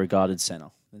better regarded centre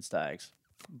than Stags.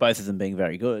 Both of them being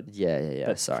very good. Yeah.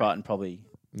 But Sorry. Crichton probably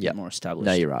a Yeah. bit more established.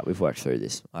 No, you're right. We've worked through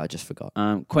this. I just forgot.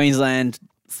 Queensland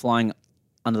flying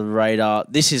under the radar.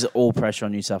 This is all pressure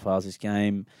on New South Wales. This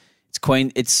game,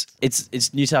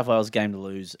 it's New South Wales' game to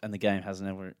lose, and the game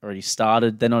hasn't already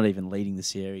started. They're not even leading the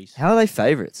series. How are they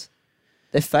favourites?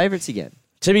 They're favourites again.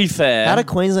 To be fair, How did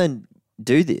Queensland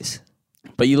do this?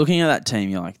 but you're looking at that team,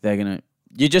 you're like,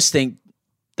 you just think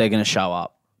they're gonna show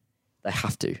up, They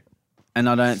have to. and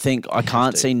I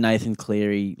can't see Nathan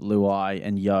Cleary, Luai,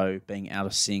 and Yo being out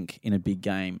of sync in a big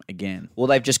game again. Well,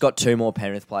 they've just got 2 more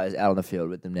Penrith players out on the field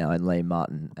with them now, and Liam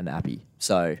Martin and Appy.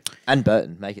 So, and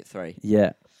Burton, make it 3.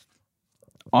 Yeah,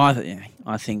 I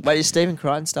think. Wait, is Stephen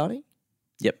Crichton starting?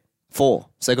 Yep. 4.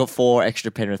 So they got 4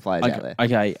 extra Penrith players out there.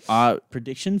 Okay.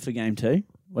 Prediction for game 2.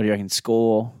 What do you reckon?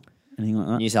 Score? Anything like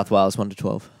that? New South Wales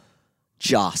 1-12.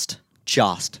 Just,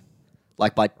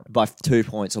 like by 2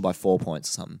 points or by 4 points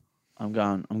or something. I'm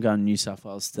going New South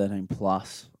Wales 13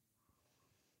 plus.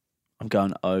 I'm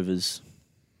going overs.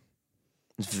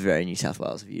 It's very New South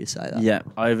Wales of you to say that. Yeah,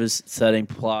 overs 13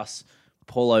 plus.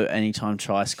 Paulo anytime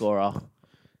try scorer,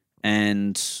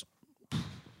 and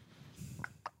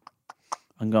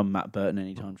I'm going Matt Burton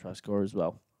anytime try scorer as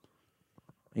well.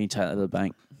 You can take that to the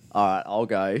bank. All right, I'll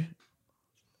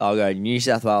go New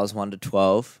South Wales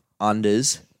 1-12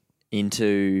 unders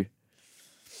into.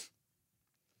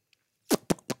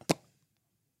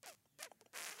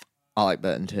 I like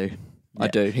Burton too. I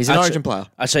do. He's an Origin player.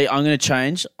 Actually, I'm going to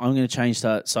change.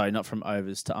 That. Sorry, not from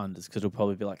overs to unders because it'll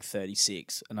probably be like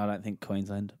 36, and I don't think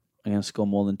Queensland are going to score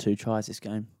more than 2 tries this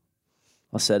game.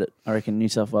 I said it. I reckon New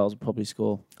South Wales will probably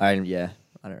score. I don't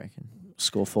reckon.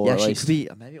 Score 4 Yeah, at actually, least. could be,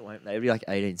 maybe it won't. Maybe it'll be like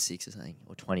 18-6 or something,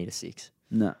 or 20-6.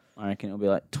 No, I reckon it'll be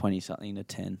like 20 something to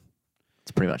 10.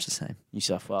 It's pretty much the same. New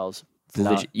South Wales. You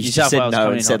New just South said Wales no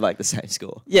coming and said hot. like the same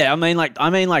score. Yeah, I mean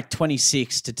like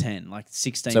 26 to 10, like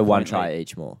 16. So 1 point try lead.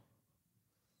 each more.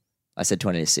 I said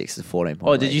 20-6. It's a 14 point.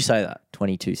 Oh, did lead. you say that?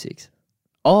 22-6.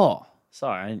 Oh,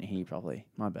 sorry, I didn't hear you properly.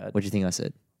 My bad. What do you think I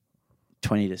said?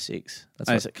 20 to 6. That's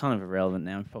That's what- kind of irrelevant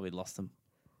now. We've probably lost them.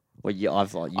 Well, yeah,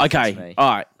 I've like. Okay, all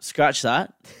right, scratch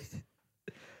that.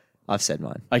 I've said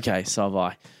mine. Okay, so have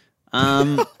I.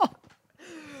 Are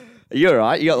you all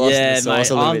right? You got lost in the sauce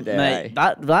a little bit there. Mate,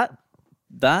 eh?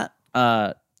 that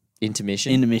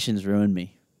Intermission. intermission's ruined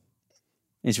me.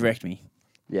 It's wrecked me.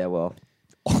 Yeah, well,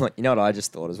 you know what I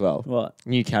just thought as well. What?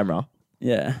 New camera.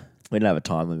 Yeah. We don't have a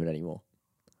time limit anymore.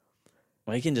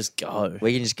 We can just go.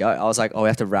 We can just go. I was like, we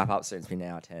have to wrap up soon. It's been an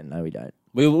hour 10. No, we don't.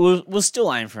 We'll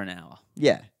still aim for an hour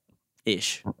Yeah.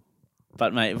 ish.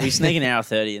 But mate, if we sneak an hour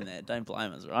 30 in there, don't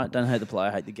blame us, right? Don't hate the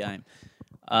player, hate the game.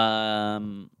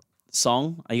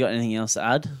 Song, are you got anything else to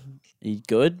add? Are you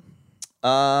good? What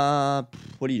are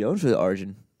you doing for the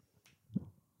Origin?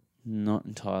 Not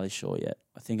entirely sure yet.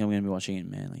 I think I'm going to be watching it in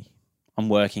Manly. I'm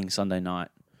working Sunday night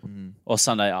or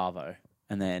Sunday arvo,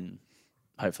 and then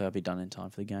hopefully I'll be done in time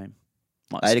for the game.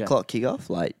 8 o'clock kickoff?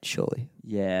 Late, surely.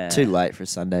 Yeah. Too late for a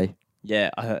Sunday. Yeah,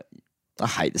 I heard. I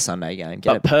hate the Sunday game.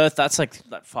 But Perth, that's like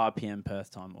 5 p.m.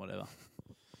 Perth time or whatever.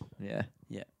 Yeah.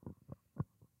 Yeah.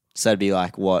 So it'd be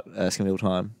like what? Erskine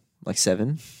time? Like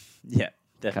 7? Yeah, Okay,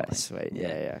 definitely. sweet. Yeah.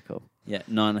 Yeah, cool. Yeah,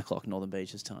 9 o'clock Northern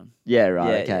Beaches time. Yeah,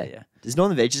 right. Yeah, okay. yeah. Does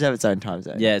Northern Beaches have its own time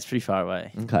zone? Yeah, it's pretty far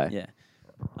away. Okay.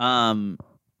 Yeah.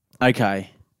 Okay.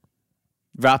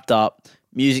 Wrapped up.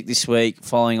 Music this week,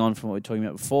 following on from what we were talking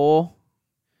about before.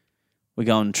 We're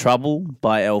going Trouble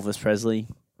by Elvis Presley.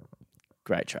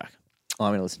 Great track. I'm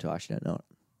going to listen to it. I actually don't know it.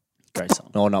 Great song.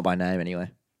 Or not by name, anyway.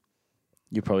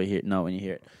 You'll probably know it when you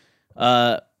hear it.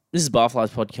 This is Barflies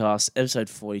Podcast, episode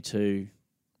 42.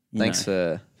 Thanks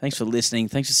for listening.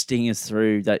 Thanks for sticking us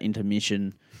through that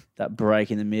intermission, that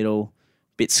break in the middle.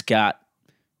 Bit scat,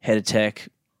 head of tech,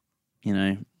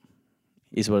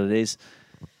 is what it is.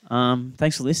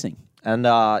 Thanks for listening. And,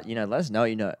 let us know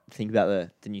what you think about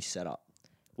the new setup.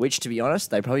 Which, to be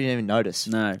honest, they probably didn't even notice.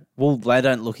 No. Well, they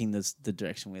don't look in the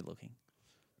direction we're looking.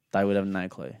 They would have no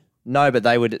clue. No, but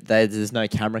there's no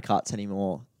camera cuts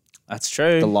anymore. That's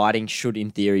true. The lighting should,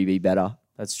 in theory, be better.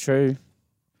 That's true.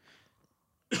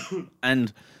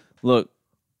 And look,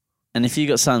 and if you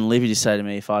got something lippy to say to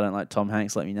me, if I don't like Tom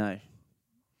Hanks, let me know.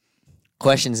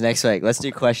 Questions next week. Let's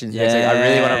do questions next week. I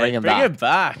really want to bring them back. Bring it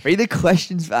back. Bring the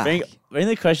questions back. Bring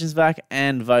the questions back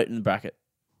and vote in the bracket.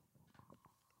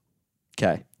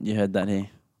 Okay. You heard that here.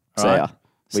 See ya.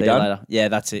 See We you done? later. Yeah,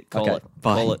 that's it. Call Okay. it.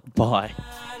 Bye. Call it. Bye.